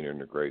Joyner, I'd seen her in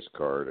the Grace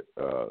Card.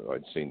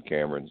 I'd seen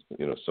Cameron,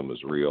 some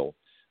is real.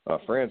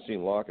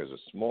 Francine Locke has a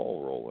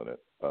small role in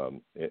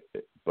it,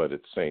 but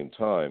at the same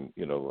time,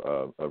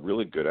 a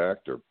really good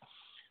actor.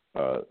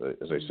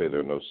 As I say,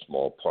 there are no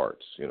small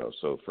parts,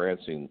 So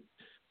Francine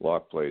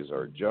Locke plays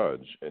our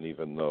judge, and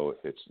even though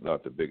it's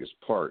not the biggest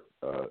part,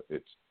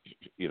 it's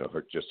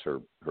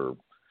her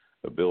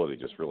ability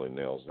just really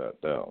nails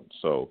that down.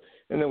 So,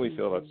 and then we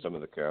filled out some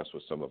of the cast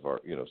with some of our,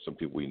 some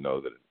people we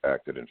know that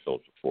acted in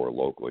films before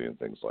locally and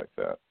things like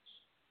that.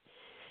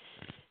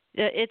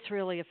 It's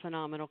really a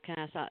phenomenal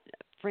cast.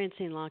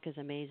 Francine Locke is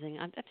amazing.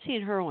 I've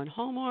seen her on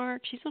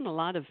Hallmark. She's on a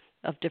lot of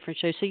different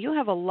shows. So you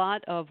have a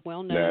lot of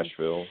well-known.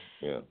 Nashville,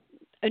 yeah.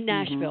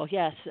 Nashville,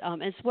 yes,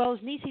 as well as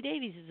Niecy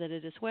Davies is in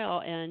it as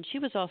well, and she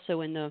was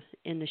also in the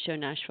show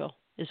Nashville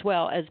as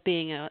well as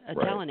being a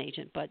talent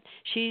agent. But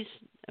she's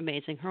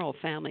amazing. Her whole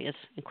family is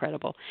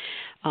incredible.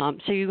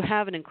 So you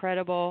have an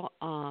incredible,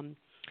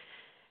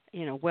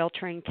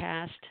 well-trained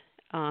cast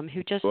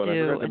who just do. I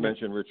forgot to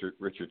mention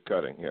Richard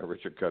Cutting. Yeah,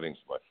 Richard Cutting's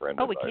my friend.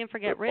 Oh, we can't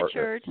forget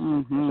Richard.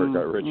 I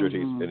forgot Richard.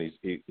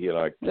 He and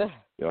I.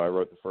 I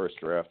wrote the first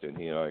draft, and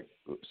he and I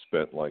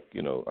spent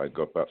I'd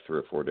go about 3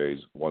 or 4 days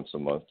once a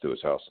month to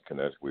his house in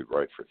Connecticut. We'd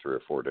write for 3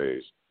 or 4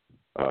 days.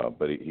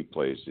 But he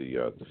plays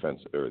the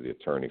defense or the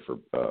attorney for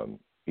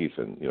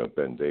Ethan,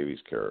 Ben Davies'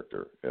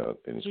 character,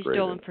 and he's great.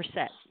 Dolan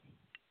Forsett.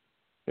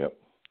 Yep.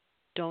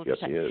 Dolan yes,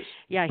 Forsett. he is.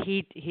 Yeah,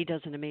 he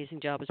does an amazing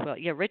job as well.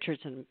 Yeah,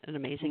 Richard's an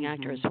amazing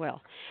actor as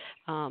well.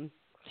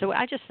 So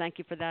I just thank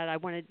you for that. I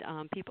wanted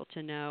people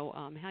to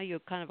know how you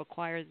kind of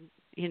acquired,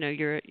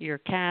 your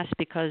cast,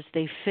 because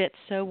they fit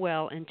so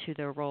well into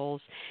their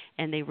roles,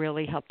 and they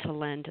really help to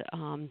lend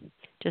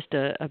just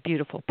a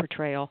beautiful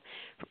portrayal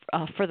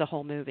for the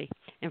whole movie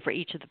and for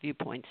each of the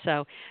viewpoints.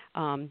 So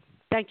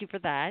thank you for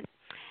that.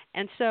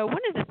 And so one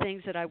of the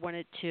things that I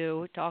wanted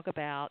to talk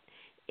about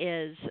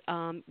is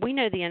we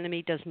know the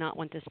enemy does not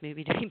want this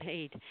movie to be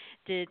made.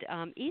 Did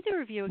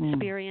either of you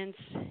experience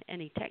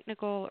any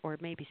technical or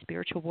maybe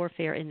spiritual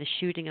warfare in the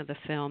shooting of the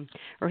film,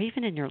 or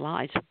even in your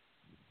lives?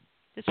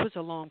 This was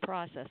a long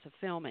process of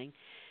filming.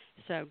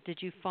 So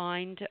did you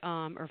find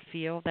or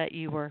feel that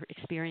you were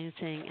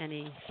experiencing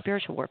any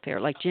spiritual warfare,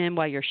 like Jim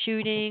while you're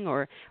shooting,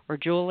 or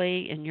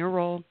Julie in your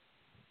role?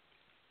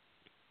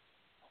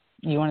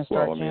 You want to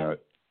start, Jim?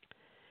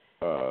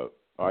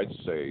 I'd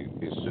say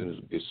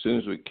as soon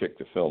as we kicked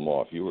the film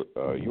off, you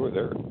were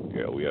there.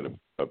 Yeah, we had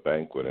a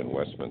banquet in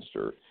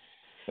Westminster,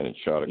 and it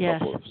shot a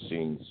couple of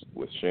scenes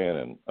with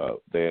Shannon.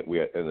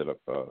 We ended up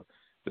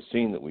the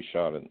scene that we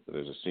shot in.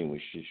 There's a scene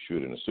we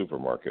shoot in a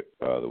supermarket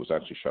that was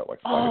actually shot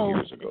like 5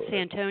 years ago.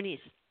 Santoni's.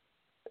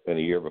 And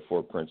a year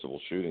before principal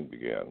shooting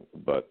began,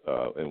 but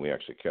and we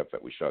actually kept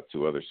that. We shot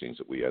 2 other scenes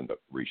that we ended up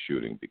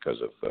reshooting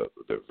because of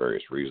the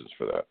various reasons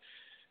for that.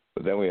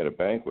 But then we had a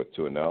banquet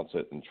to announce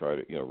it and try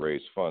to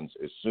raise funds.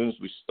 As soon as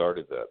we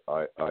started that,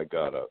 I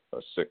got a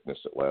sickness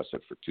that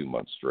lasted for 2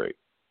 months straight,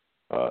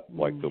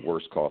 like the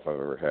worst cough I've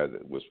ever had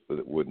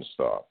that wouldn't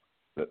stop.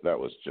 That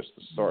was just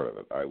the start of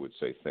it. I would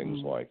say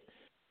things like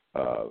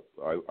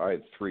I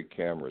had 3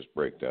 cameras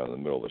break down in the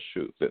middle of the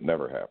shoot. That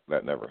never happened.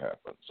 That never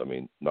happens. I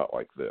mean, not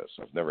like this.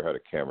 I've never had a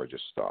camera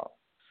just stop.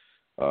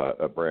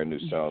 A brand new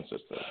sound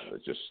system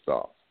that just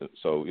stopped.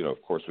 So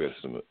of course we had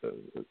some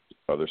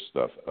other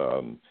stuff.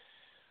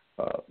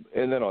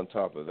 And then on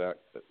top of that,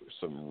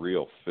 some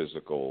real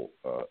physical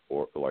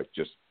or like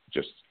just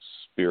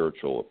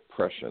spiritual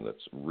oppression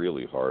that's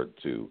really hard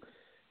to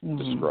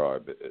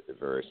describe at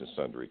various and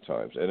sundry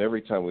times. And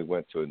every time we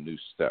went to a new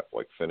step,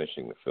 like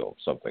finishing the film,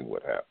 something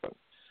would happen.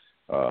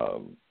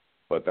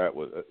 But that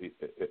was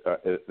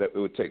it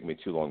would take me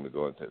too long to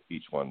go into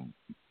each one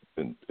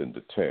in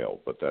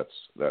detail. But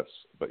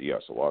but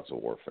yes, lots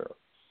of warfare.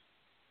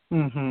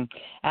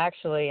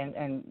 Actually,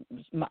 and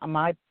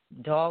my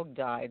dog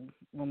died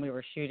when we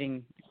were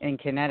shooting in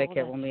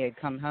Connecticut when we had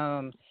come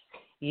home.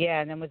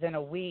 Yeah, and then within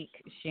a week,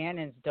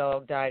 Shannon's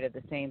dog died of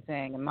the same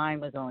thing, and mine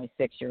was only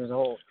 6 years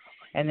old.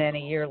 And then a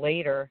year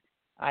later,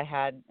 I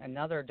had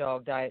another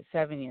dog die at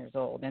 7 years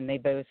old, and they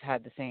both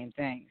had the same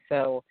thing.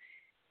 So,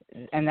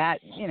 and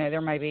that,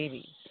 they're my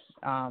babies.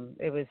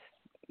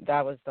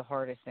 That was the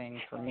hardest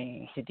thing for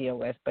me to deal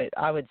with. But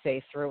I would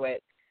say through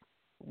it,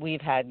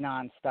 we've had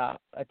nonstop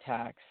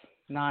attacks,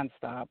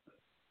 nonstop.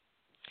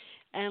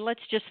 And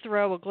let's just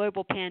throw a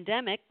global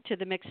pandemic to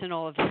the mix in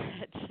all of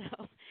that.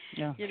 So,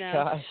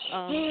 gosh.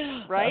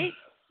 Right?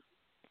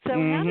 So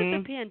how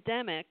did the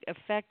pandemic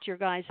affect your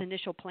guys'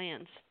 initial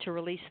plans to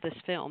release this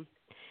film?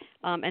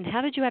 And how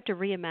did you have to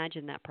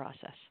reimagine that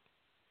process?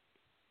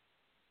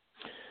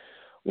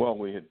 Well,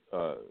 we had,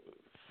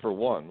 for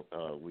one,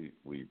 we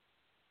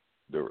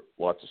there were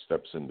lots of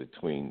steps in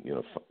between,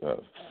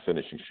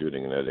 finishing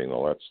shooting and editing,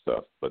 all that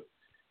stuff. But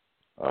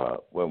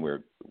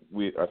when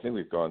I think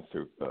we've gone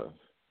through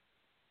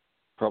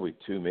probably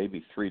 2,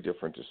 maybe 3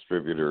 different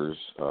distributors,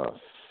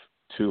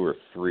 2 or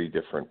 3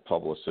 different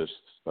publicists,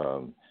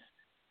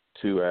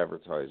 2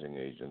 advertising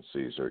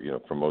agencies, or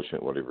promotion,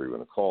 whatever you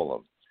want to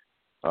call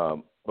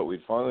them. But we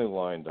finally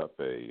lined up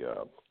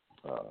a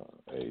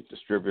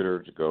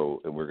distributor to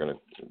go, and we're going to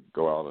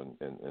go out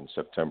in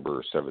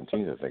September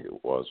 17th, I think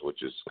it was,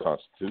 which is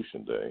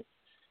Constitution Day.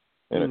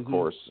 And of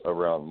course,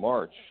 around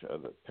March,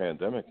 the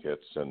pandemic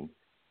hits, and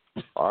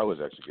I was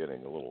actually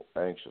getting a little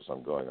anxious.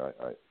 I'm going,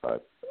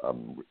 I'm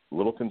a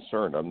little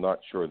concerned. I'm not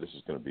sure this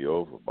is going to be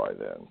over by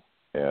then.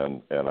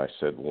 And I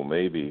said, well,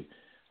 maybe.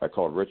 I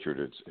called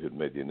Richard, who'd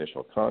made the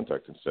initial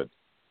contact, and said,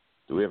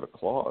 do we have a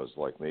clause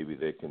like maybe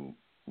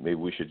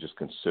we should just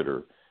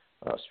consider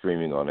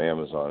streaming on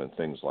Amazon and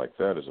things like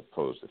that as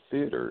opposed to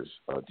theaters?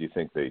 Do you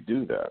think they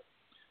do that?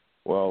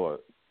 Well,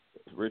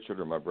 Richard,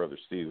 or my brother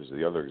Steve, who's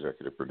the other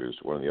executive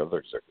producer, one of the other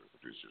executive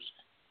producers,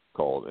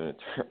 called, and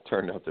it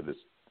turned out that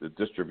the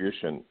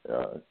distribution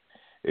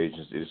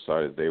agency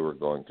decided they were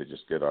going to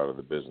just get out of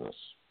the business.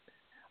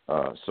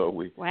 So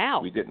we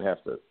didn't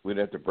have to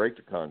break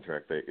the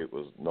contract. It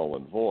was null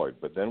and void.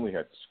 But then we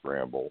had to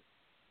scramble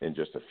in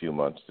just a few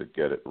months to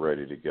get it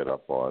ready to get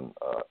up on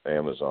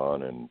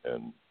Amazon and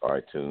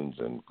iTunes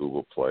and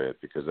Google Play it,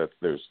 because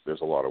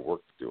there's a lot of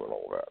work to do and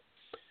all that.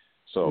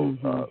 So,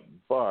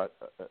 but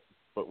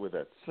with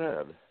that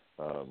said,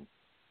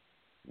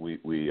 we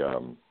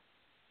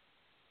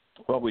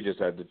just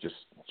had to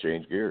just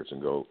change gears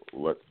and go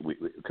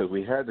because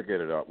we had to get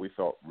it out. We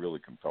felt really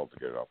compelled to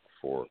get it out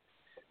before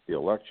the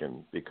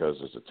election,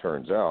 because as it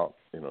turns out,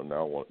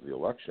 now the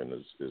election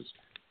is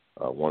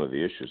one of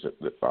the issues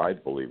that I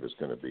believe is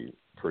going to be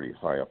pretty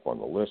high up on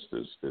the list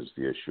is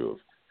the issue of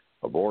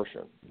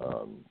abortion.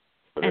 And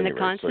anyway, the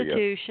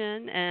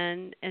Constitution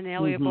and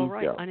inalienable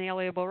rights.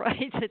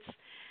 It's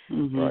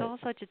all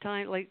such a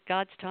time. Like,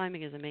 God's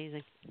timing is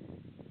amazing.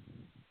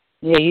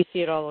 Yeah, you see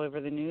it all over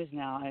the news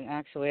now. And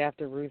actually,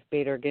 after Ruth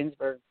Bader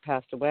Ginsburg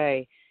passed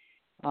away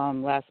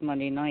last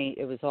Monday night,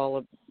 it was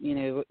all,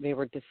 they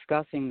were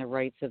discussing the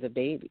rights of the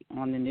baby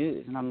on the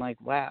news. And I'm like,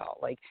 wow,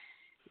 like,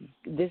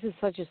 this is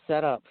such a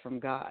setup from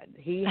God.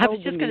 I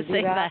was just going to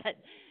say that.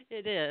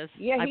 It is.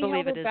 Yeah, I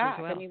believe held it is back.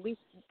 as well. I mean,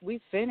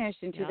 we finished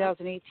in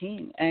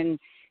 2018, and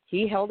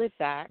he held it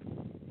back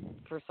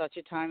for such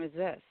a time as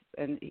this.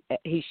 And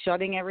he's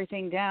shutting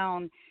everything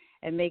down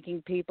and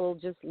making people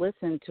just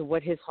listen to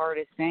what his heart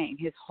is saying.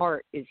 His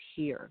heart is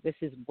here. This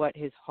is what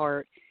his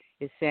heart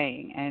is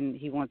saying, and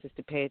he wants us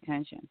to pay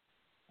attention.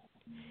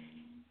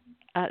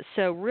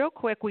 So real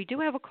quick, we do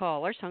have a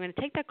caller, so I'm going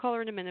to take that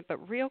caller in a minute, but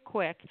real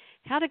quick,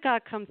 how did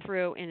God come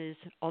through in his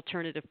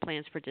alternative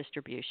plans for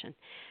distribution?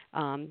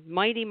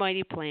 Mighty,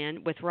 mighty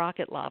plan with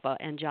Rocket Lava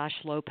and Josh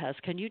Lopez.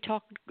 Can you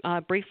talk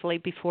briefly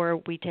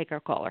before we take our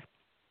caller?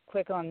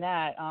 Quick on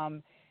that.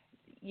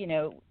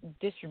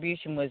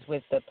 Distribution was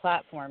with the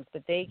platforms,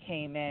 but they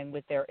came in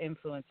with their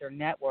influencer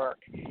network,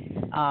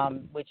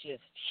 which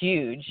is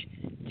huge,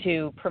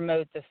 to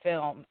promote the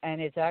film, and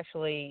it's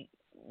actually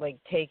like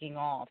taking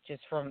off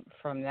just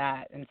from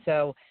that. And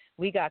so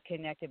we got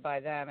connected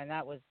by them, and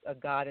that was a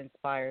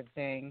God-inspired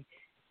thing.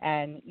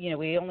 And,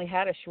 we only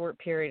had a short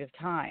period of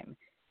time.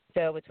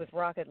 So it's with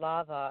Rocket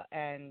Lava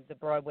and the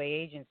Broadway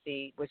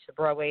agency, which the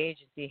Broadway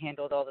agency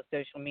handled all the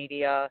social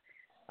media,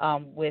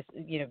 with,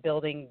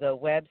 building the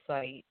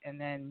website, and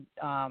then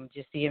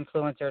just the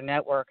influencer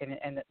network,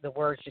 and the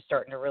word's just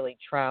starting to really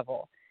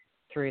travel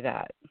through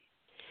that.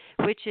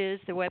 Which is,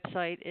 the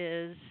website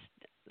is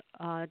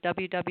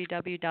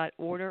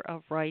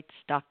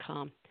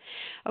www.orderofrights.com.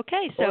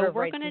 Okay, so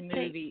we're going to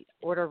take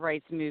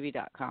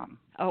orderofrightsmovie.com.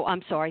 Oh,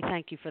 I'm sorry.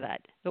 Thank you for that.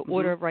 The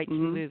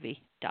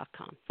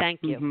orderofrightsmovie.com.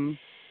 Thank you.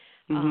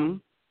 I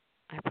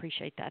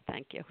appreciate that.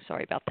 Thank you.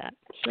 Sorry about that.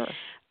 Sure.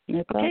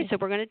 Okay, so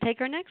we're going to take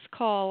our next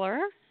caller.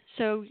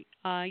 So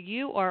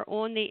you are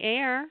on the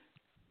air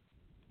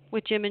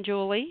with Jim and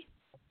Julie.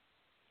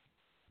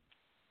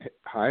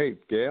 Hi,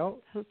 Gail.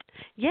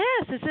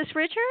 Yes, is this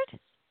Richard?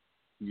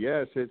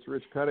 Yes, it's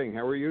Rich Cutting.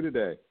 How are you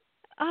today?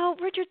 Oh,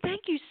 Richard,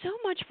 thank you so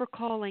much for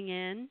calling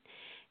in.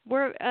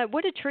 We're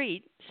what a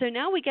treat. So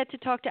now we get to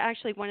talk to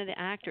actually one of the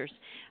actors.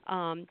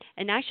 And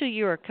actually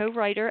you're a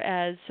co-writer,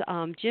 as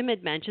Jim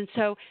had mentioned.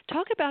 So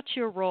talk about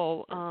your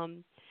role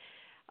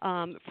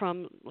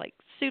from like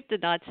soup to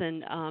nuts,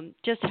 and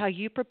just how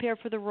you prepare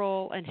for the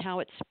role and how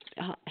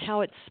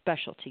it's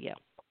special to you.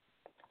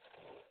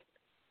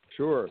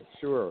 Sure.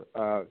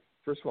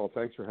 First of all,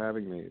 thanks for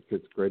having me.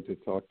 It's great to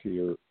talk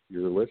to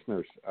your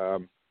listeners.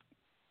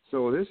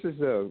 So this is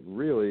a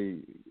really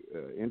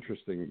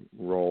interesting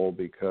role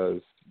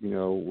because,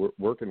 we're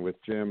working with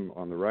Jim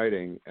on the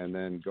writing and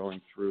then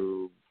going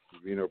through,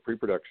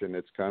 pre-production.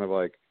 It's kind of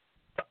like,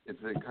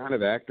 it's the kind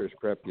of actor's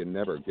prep you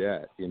never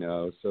get,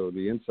 so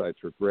the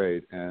insights were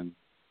great. And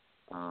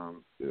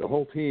the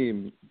whole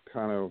team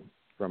kind of,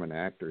 from an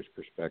actor's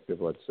perspective,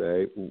 let's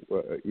say,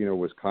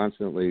 was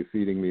constantly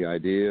feeding me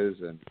ideas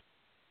and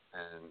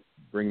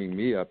bringing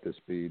me up to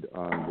speed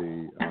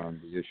on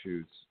the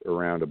issues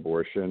around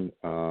abortion.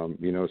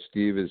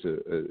 Steve is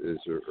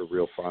a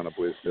real font of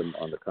wisdom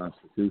on the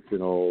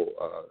constitutional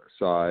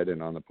side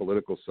and on the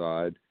political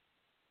side,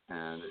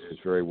 and is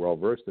very well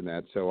versed in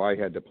that. So I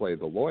had to play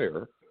the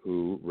lawyer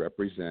who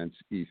represents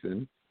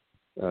Ethan,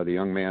 the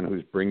young man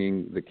who's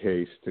bringing the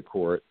case to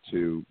court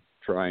to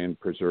try and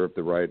preserve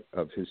the right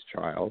of his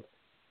child.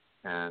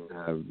 And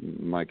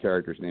my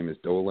character's name is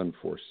Dolan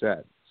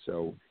Forsett.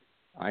 So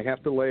I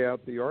have to lay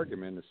out the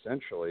argument,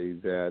 essentially,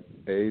 that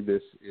A,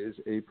 this is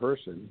a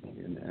person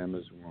in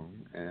Emma's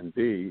womb, and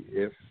B,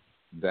 if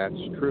that's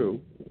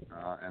true,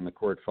 and the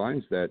court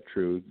finds that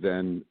true,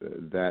 then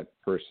that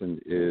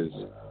person is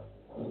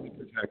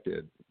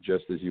protected,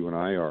 just as you and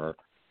I are,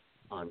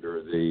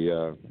 under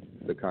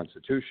the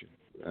Constitution,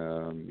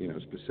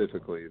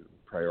 specifically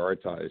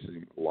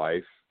prioritizing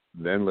life,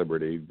 then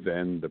liberty,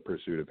 then the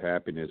pursuit of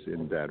happiness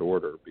in that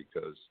order,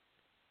 because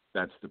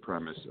that's the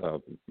premise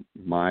of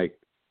my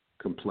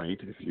complaint,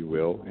 if you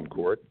will, in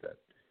court, that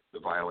the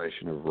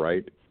violation of the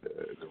right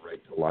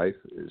to life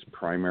is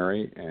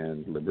primary,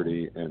 and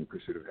liberty and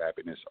pursuit of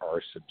happiness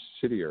are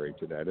subsidiary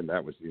to that, and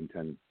that was the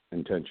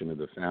intention of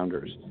the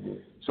founders.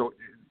 So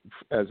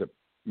as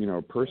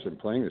a person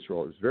playing this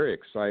role, it's very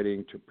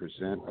exciting to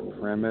present a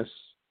premise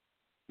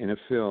in a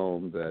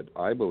film that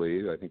I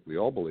think we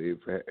all believe,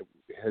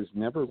 has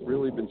never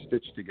really been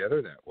stitched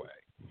together that way.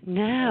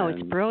 No,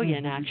 it's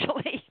brilliant,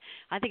 actually.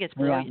 I think it's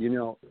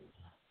brilliant.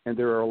 And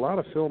there are a lot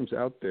of films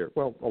out there,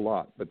 well, a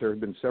lot, but there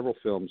have been several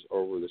films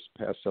over this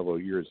past several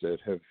years that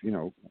have,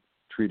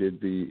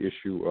 treated the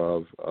issue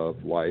of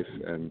life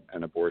and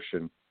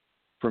abortion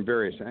from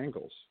various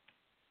angles.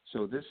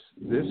 So this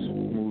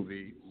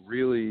movie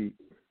really,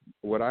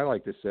 what I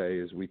like to say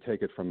is we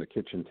take it from the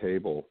kitchen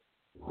table.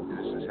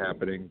 This is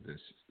happening.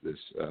 This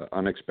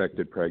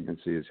unexpected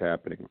pregnancy is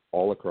happening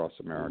all across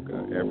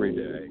America every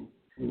day,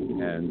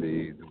 and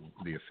the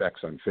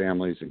effects on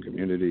families and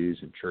communities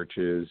and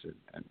churches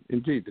and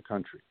indeed the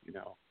country.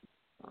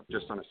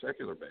 Just on a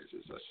secular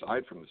basis,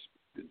 aside from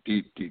the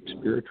deep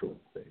spiritual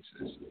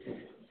basis.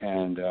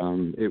 And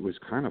it was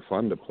kind of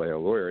fun to play a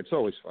lawyer. It's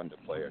always fun to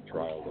play a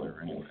trial lawyer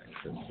anyway,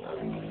 because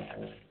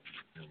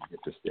you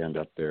get to stand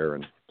up there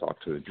and talk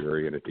to the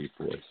jury in a deep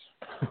voice.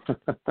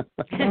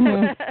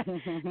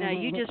 Now,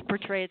 you just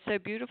portray it so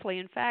beautifully.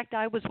 In fact,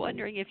 I was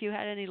wondering if you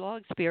had any law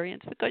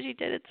experience, because you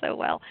did it so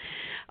well.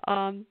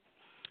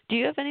 Do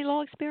you have any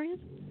law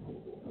experience?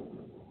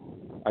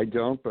 I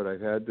don't, but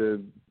I've had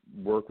to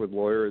work with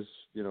lawyers,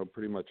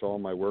 pretty much all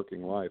my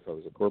working life. I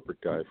was a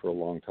corporate guy for a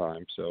long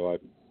time, so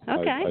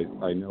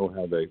I know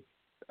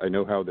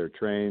how they're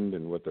trained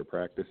and what their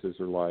practices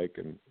are like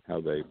and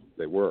how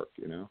they work.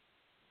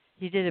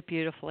 You did it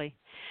beautifully.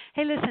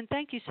 Hey, listen,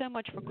 thank you so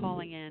much for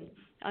calling in.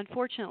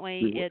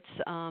 Unfortunately,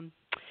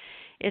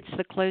 it's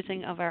the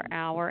closing of our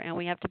hour, and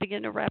we have to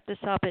begin to wrap this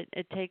up.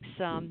 It takes,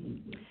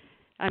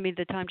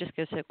 the time just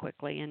goes so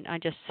quickly, and I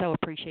just so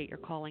appreciate your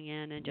calling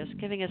in and just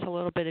giving us a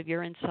little bit of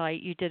your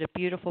insight. You did a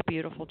beautiful,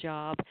 beautiful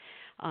job.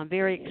 I'm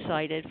very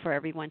excited for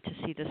everyone to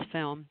see this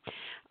film.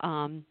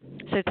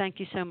 So thank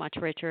you so much,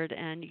 Richard,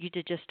 and you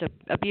did just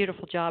a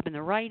beautiful job in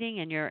the writing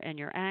and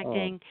your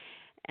acting.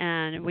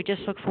 And we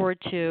just look forward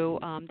to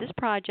this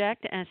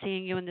project and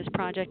seeing you in this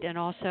project and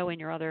also in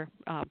your other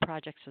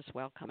projects as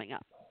well coming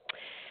up.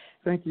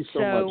 Thank you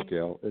so much,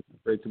 Gail. It's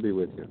great to be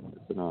with you.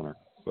 It's an honor.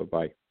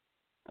 Bye-bye.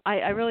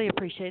 I really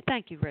appreciate it.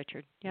 Thank you,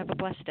 Richard. You have a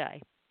blessed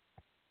day.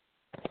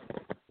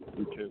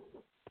 You too.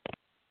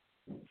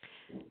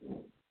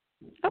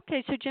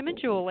 Okay, so Jim and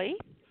Julie,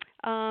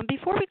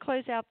 before we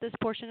close out this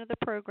portion of the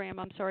program,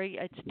 I'm sorry,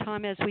 it's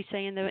time, as we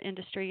say in the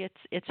industry,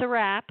 it's a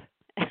wrap.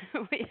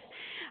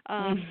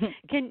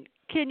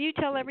 Can you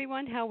tell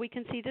everyone how we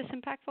can see this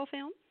impactful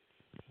film?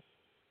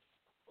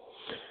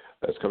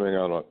 It's coming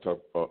out on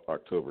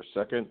October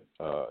 2nd.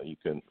 You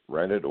can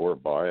rent it or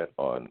buy it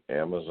on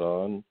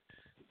Amazon,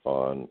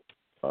 on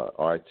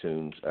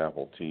iTunes,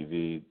 Apple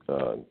TV,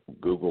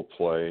 Google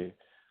Play.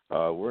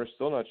 We're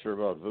still not sure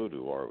about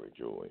Vudu, are we,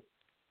 Julie?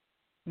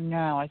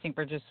 No, I think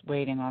we're just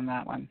waiting on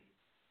that one.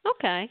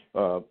 Okay.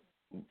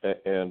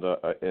 And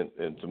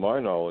to my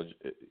knowledge,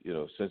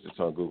 since it's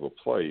on Google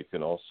Play, you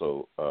can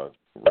also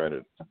rent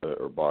it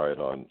or buy it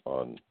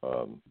on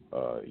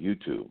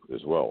YouTube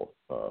as well,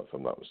 if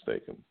I'm not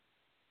mistaken.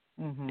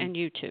 Mm-hmm. And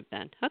YouTube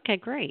then. Okay,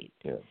 great.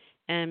 Yeah.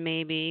 And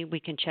maybe we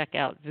can check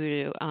out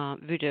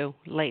Voodoo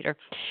later.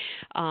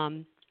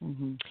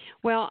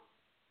 Well,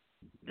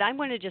 I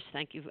want to just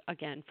thank you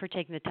again for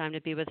taking the time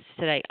to be with us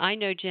today. I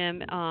know,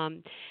 Jim,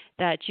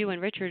 that you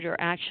and Richard are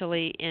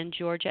actually in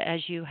Georgia as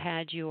you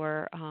had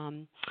your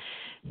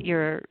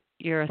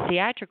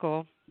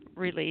theatrical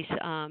release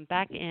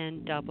back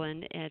in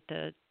Dublin at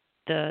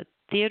the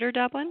Theatre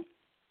Dublin.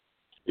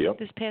 Yep.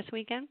 This past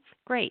weekend.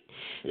 Great.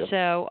 Yep.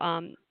 So.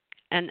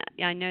 And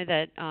I know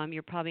that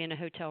you're probably in a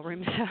hotel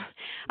room, so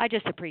I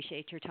just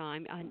appreciate your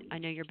time. I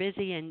know you're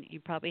busy and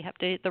you probably have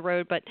to hit the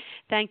road, but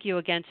thank you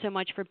again so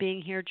much for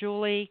being here,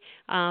 Julie.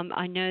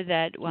 I know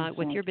that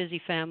with your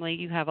busy family,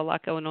 you have a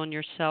lot going on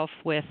yourself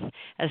as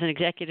an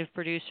executive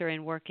producer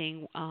and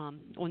working on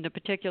the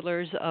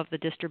particulars of the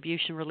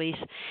distribution release.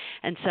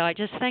 And so I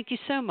just thank you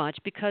so much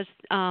because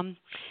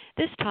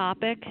this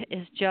topic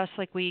is just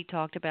like we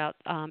talked about.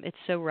 It's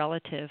so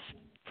relevant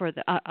for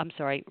the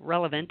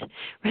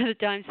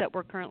times that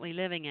we're currently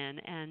living in.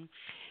 And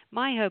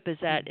my hope is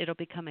that it'll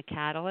become a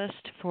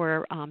catalyst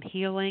for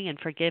healing and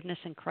forgiveness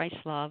and Christ's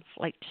love,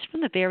 like just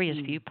from the various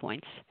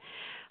viewpoints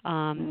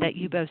that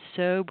you both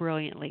so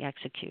brilliantly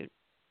execute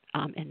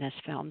in this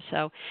film.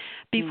 So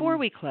before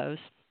we close,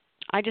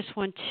 I just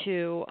want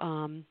to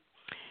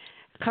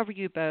cover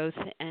you both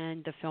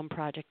and the film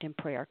project in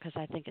prayer because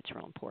I think it's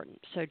real important.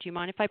 So do you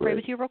mind if I pray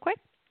with you real quick?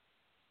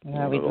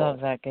 No, we'd love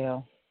that,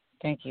 Gail.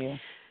 Thank you.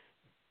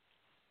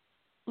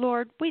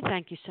 Lord, we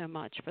thank you so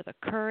much for the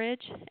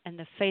courage and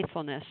the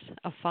faithfulness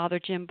of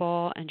Father Jim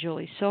Ball and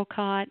Julie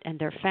Silcott and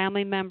their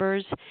family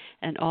members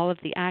and all of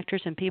the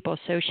actors and people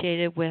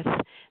associated with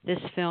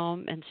this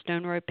film and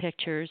Stone Road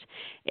Pictures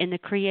in the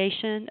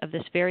creation of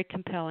this very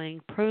compelling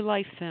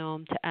pro-life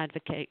film to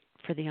advocate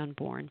for the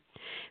unborn.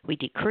 We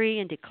decree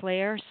and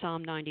declare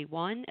Psalm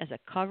 91 as a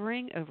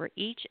covering over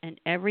each and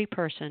every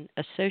person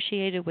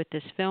associated with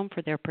this film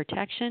for their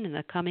protection in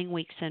the coming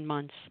weeks and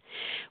months.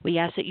 We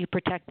ask that you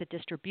protect the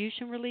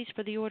distribution release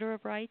for the Order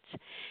of Rights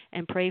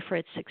and pray for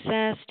its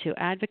success to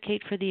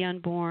advocate for the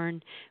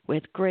unborn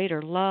with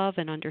greater love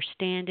and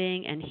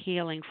understanding and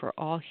healing for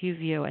all who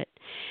view it.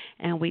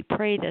 And we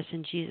pray this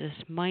in Jesus'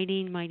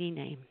 mighty, mighty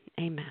name.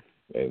 Amen.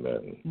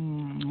 Amen.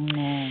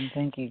 Amen.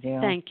 Thank you,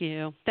 Gail. Thank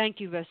you. Thank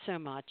you both so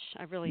much.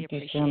 I really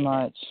appreciate it. Thank you so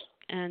much.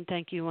 And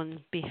thank you on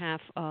behalf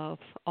of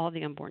all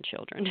the unborn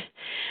children.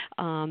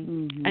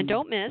 And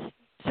don't miss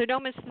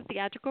the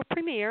theatrical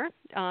premiere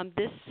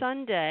this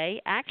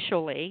Sunday,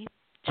 actually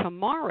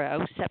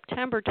tomorrow,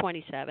 September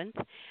 27th.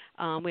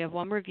 We have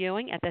one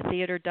reviewing at the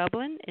Theatre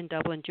Dublin in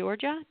Dublin,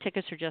 Georgia.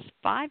 Tickets are just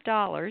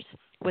 $5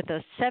 with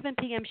a 7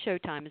 p.m.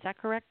 showtime. Is that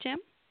correct, Jim?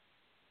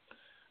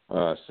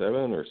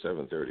 7 or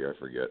 7:30, I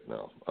forget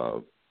now.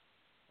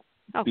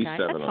 Okay, be 7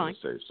 that's on fine.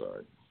 the safe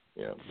side.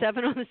 Yeah.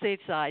 7 on the safe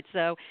side.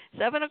 So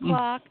 7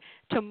 o'clock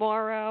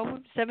tomorrow,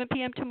 7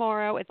 p.m.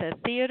 tomorrow at the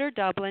Theatre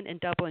Dublin in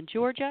Dublin,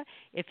 Georgia.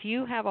 If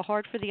you have a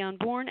heart for the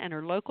unborn and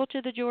are local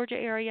to the Georgia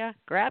area,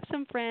 grab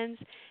some friends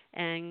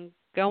and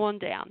go on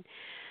down.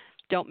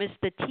 Don't miss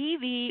the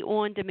TV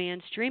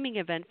on-demand streaming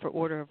event for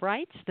Order of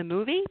Rights, the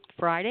movie,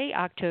 Friday,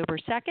 October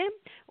 2nd,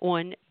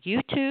 on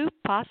YouTube,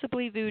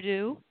 possibly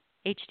Vudu,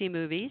 HD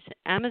Movies,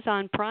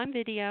 Amazon Prime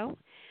Video,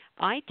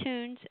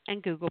 iTunes,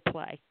 and Google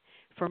Play.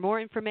 For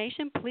more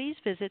information, please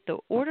visit the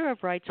Order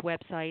of Rights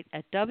website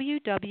at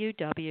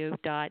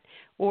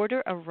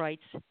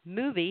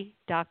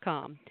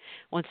www.orderofrightsmovie.com.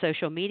 On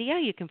social media,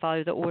 you can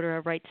follow the Order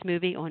of Rights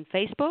Movie on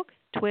Facebook,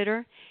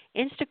 Twitter,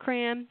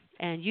 Instagram,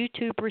 and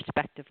YouTube,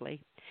 respectively.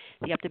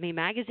 The Up2Me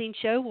magazine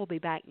show will be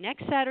back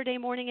next Saturday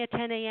morning at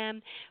 10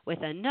 a.m.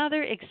 with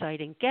another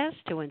exciting guest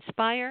to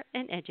inspire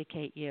and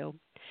educate you.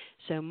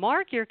 So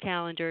mark your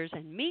calendars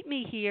and meet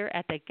me here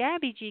at the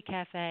Gabby G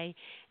Cafe.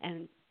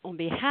 And on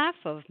behalf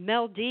of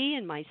Mel D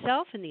and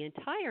myself and the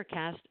entire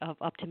cast of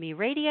Up2Me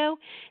Radio,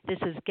 this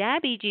is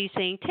Gabby G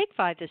saying take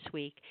 5 this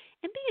week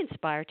and be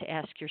inspired to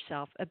ask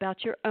yourself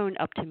about your own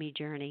Up2Me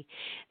journey.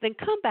 Then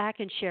come back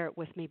and share it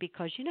with me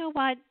because you know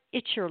what?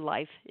 It's your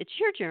life. It's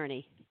your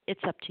journey.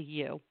 It's up to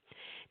you.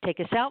 Take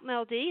us out,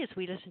 Mel D, as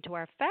we listen to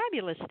our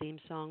fabulous theme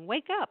song,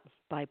 Wake Up,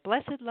 by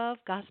Blessed Love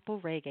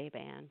Gospel Reggae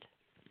Band.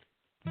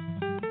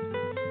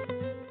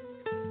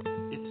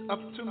 It's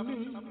up to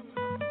me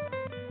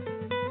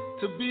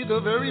to be the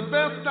very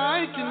best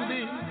I can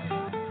be.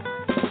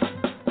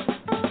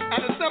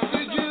 And it's up to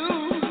you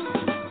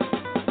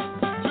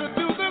to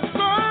do the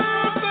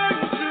same thing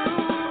too.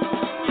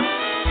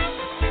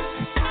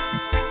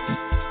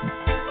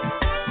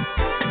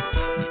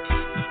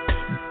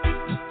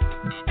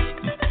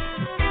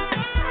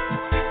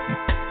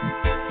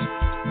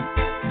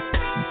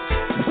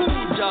 Who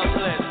just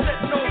let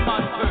no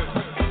man first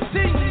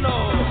sing no.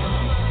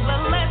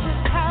 Well, let's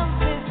have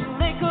this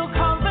little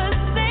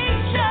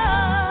conversation.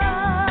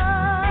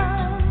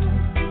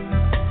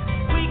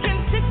 We can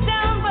sit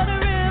down by the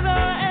river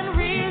and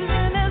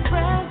reason as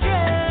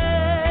brethren.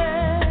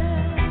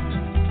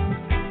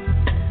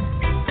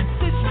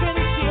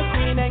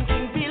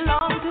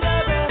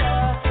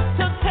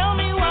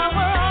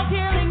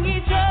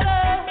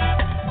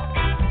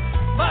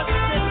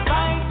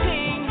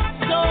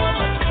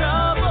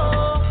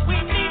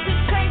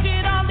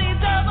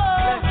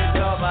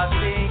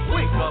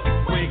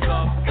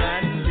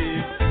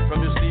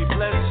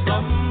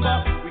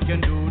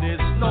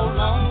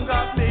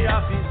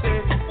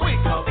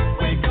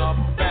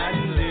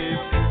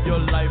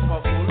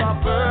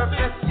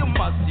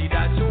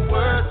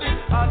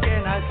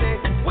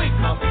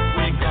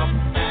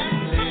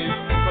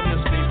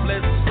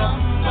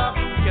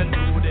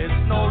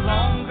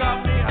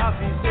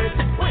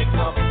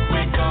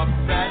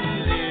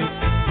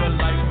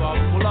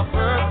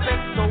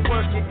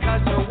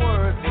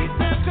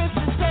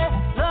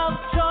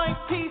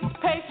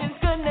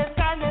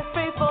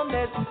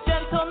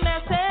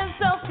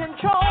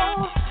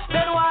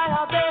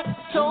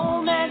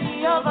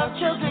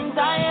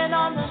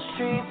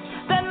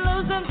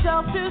 lose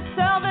themselves to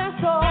sell their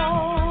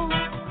souls.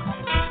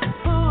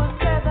 Who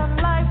said that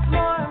life's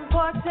more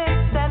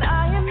important than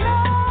I am I?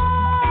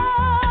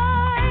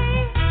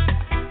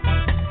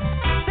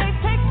 They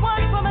take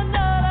one from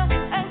another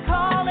and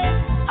call it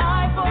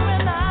eye for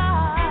an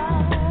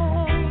eye.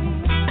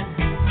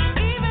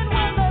 Even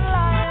when the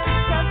lion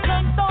has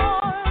some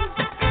thorns,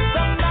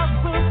 the mouse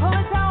will pull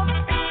it out.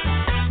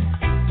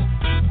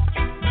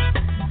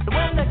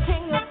 When the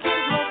King of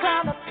Kings will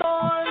crown of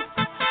thorns,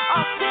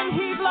 often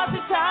he blots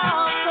it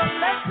out. So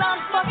let's not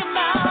fuck him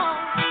out.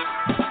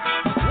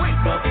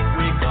 Wake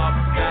up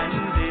and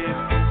live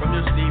from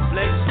your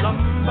sleepless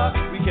slumber.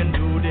 We can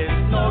do this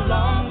no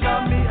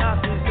longer. Me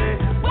have to say,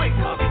 wake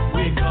up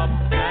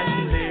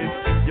and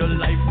live. Your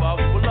life is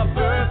full of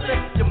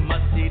purpose. You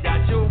must see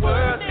that you're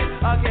worth it.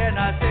 Again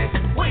I say,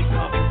 wake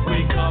up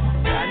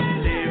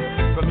and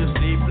live from your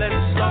sleepless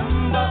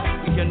slumber.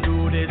 We can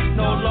do this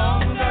no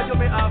longer. You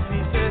may have to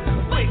say,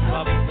 wake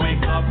up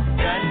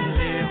and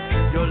live.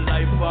 Your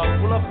life is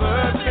full of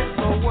purpose.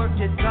 So work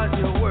it 'cause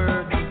you're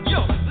worth it.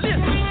 Yo,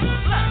 listen,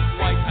 black,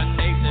 white, and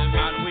native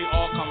man, we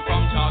all come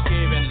from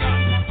Targavan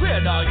land.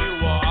 Whether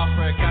you are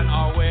African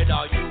or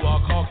whether you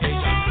are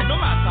Caucasian, no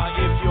matter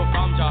if you're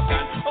from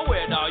Japan or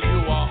whether you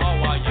are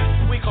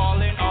Hawaiian, we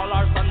calling all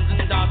our sons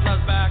and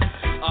daughters back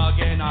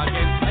again,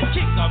 and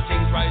kick up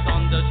things rise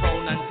on the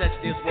throne and set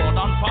this world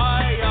on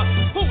fire.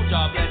 Who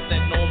job bless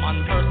let no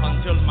man curse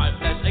until my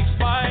flesh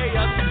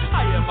expires.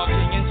 I am a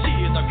king and she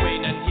is a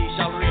queen and he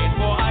shall reign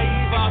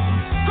forever.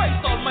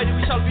 Christ Almighty,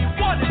 we shall be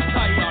one in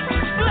Zion.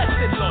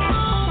 Blessed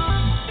Lord.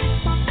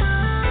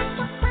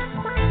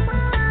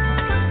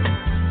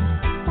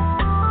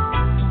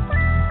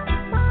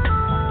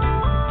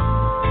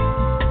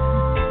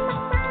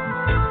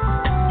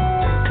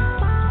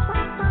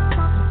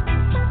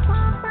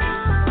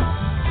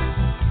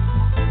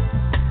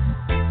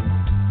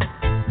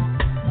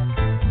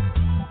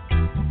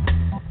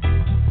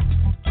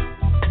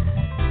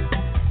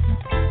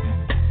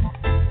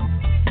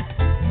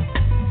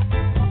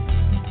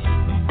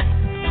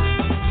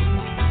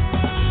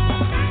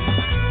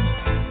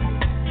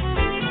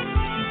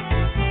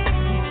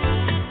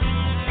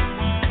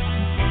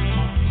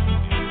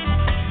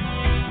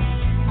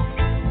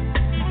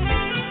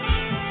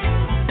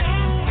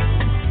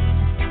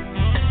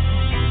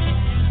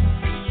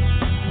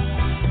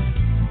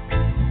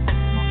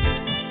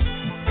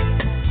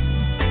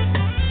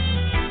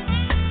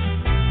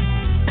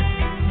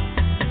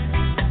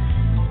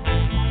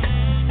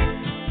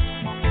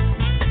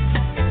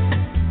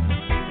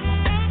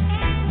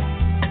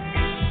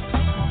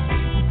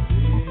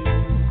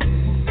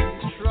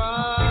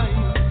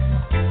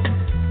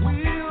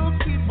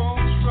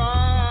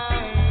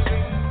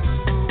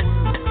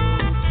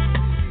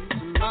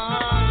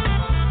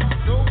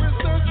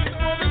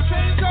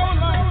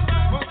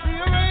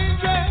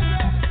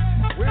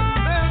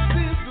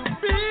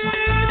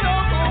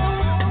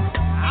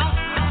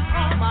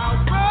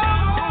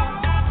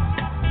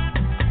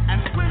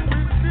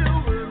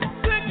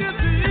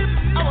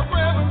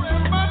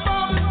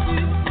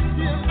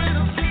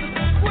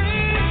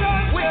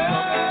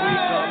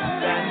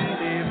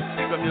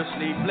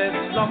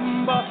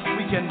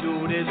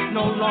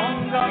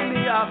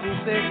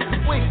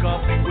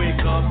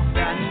 Wake up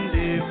and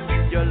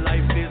live. Your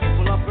life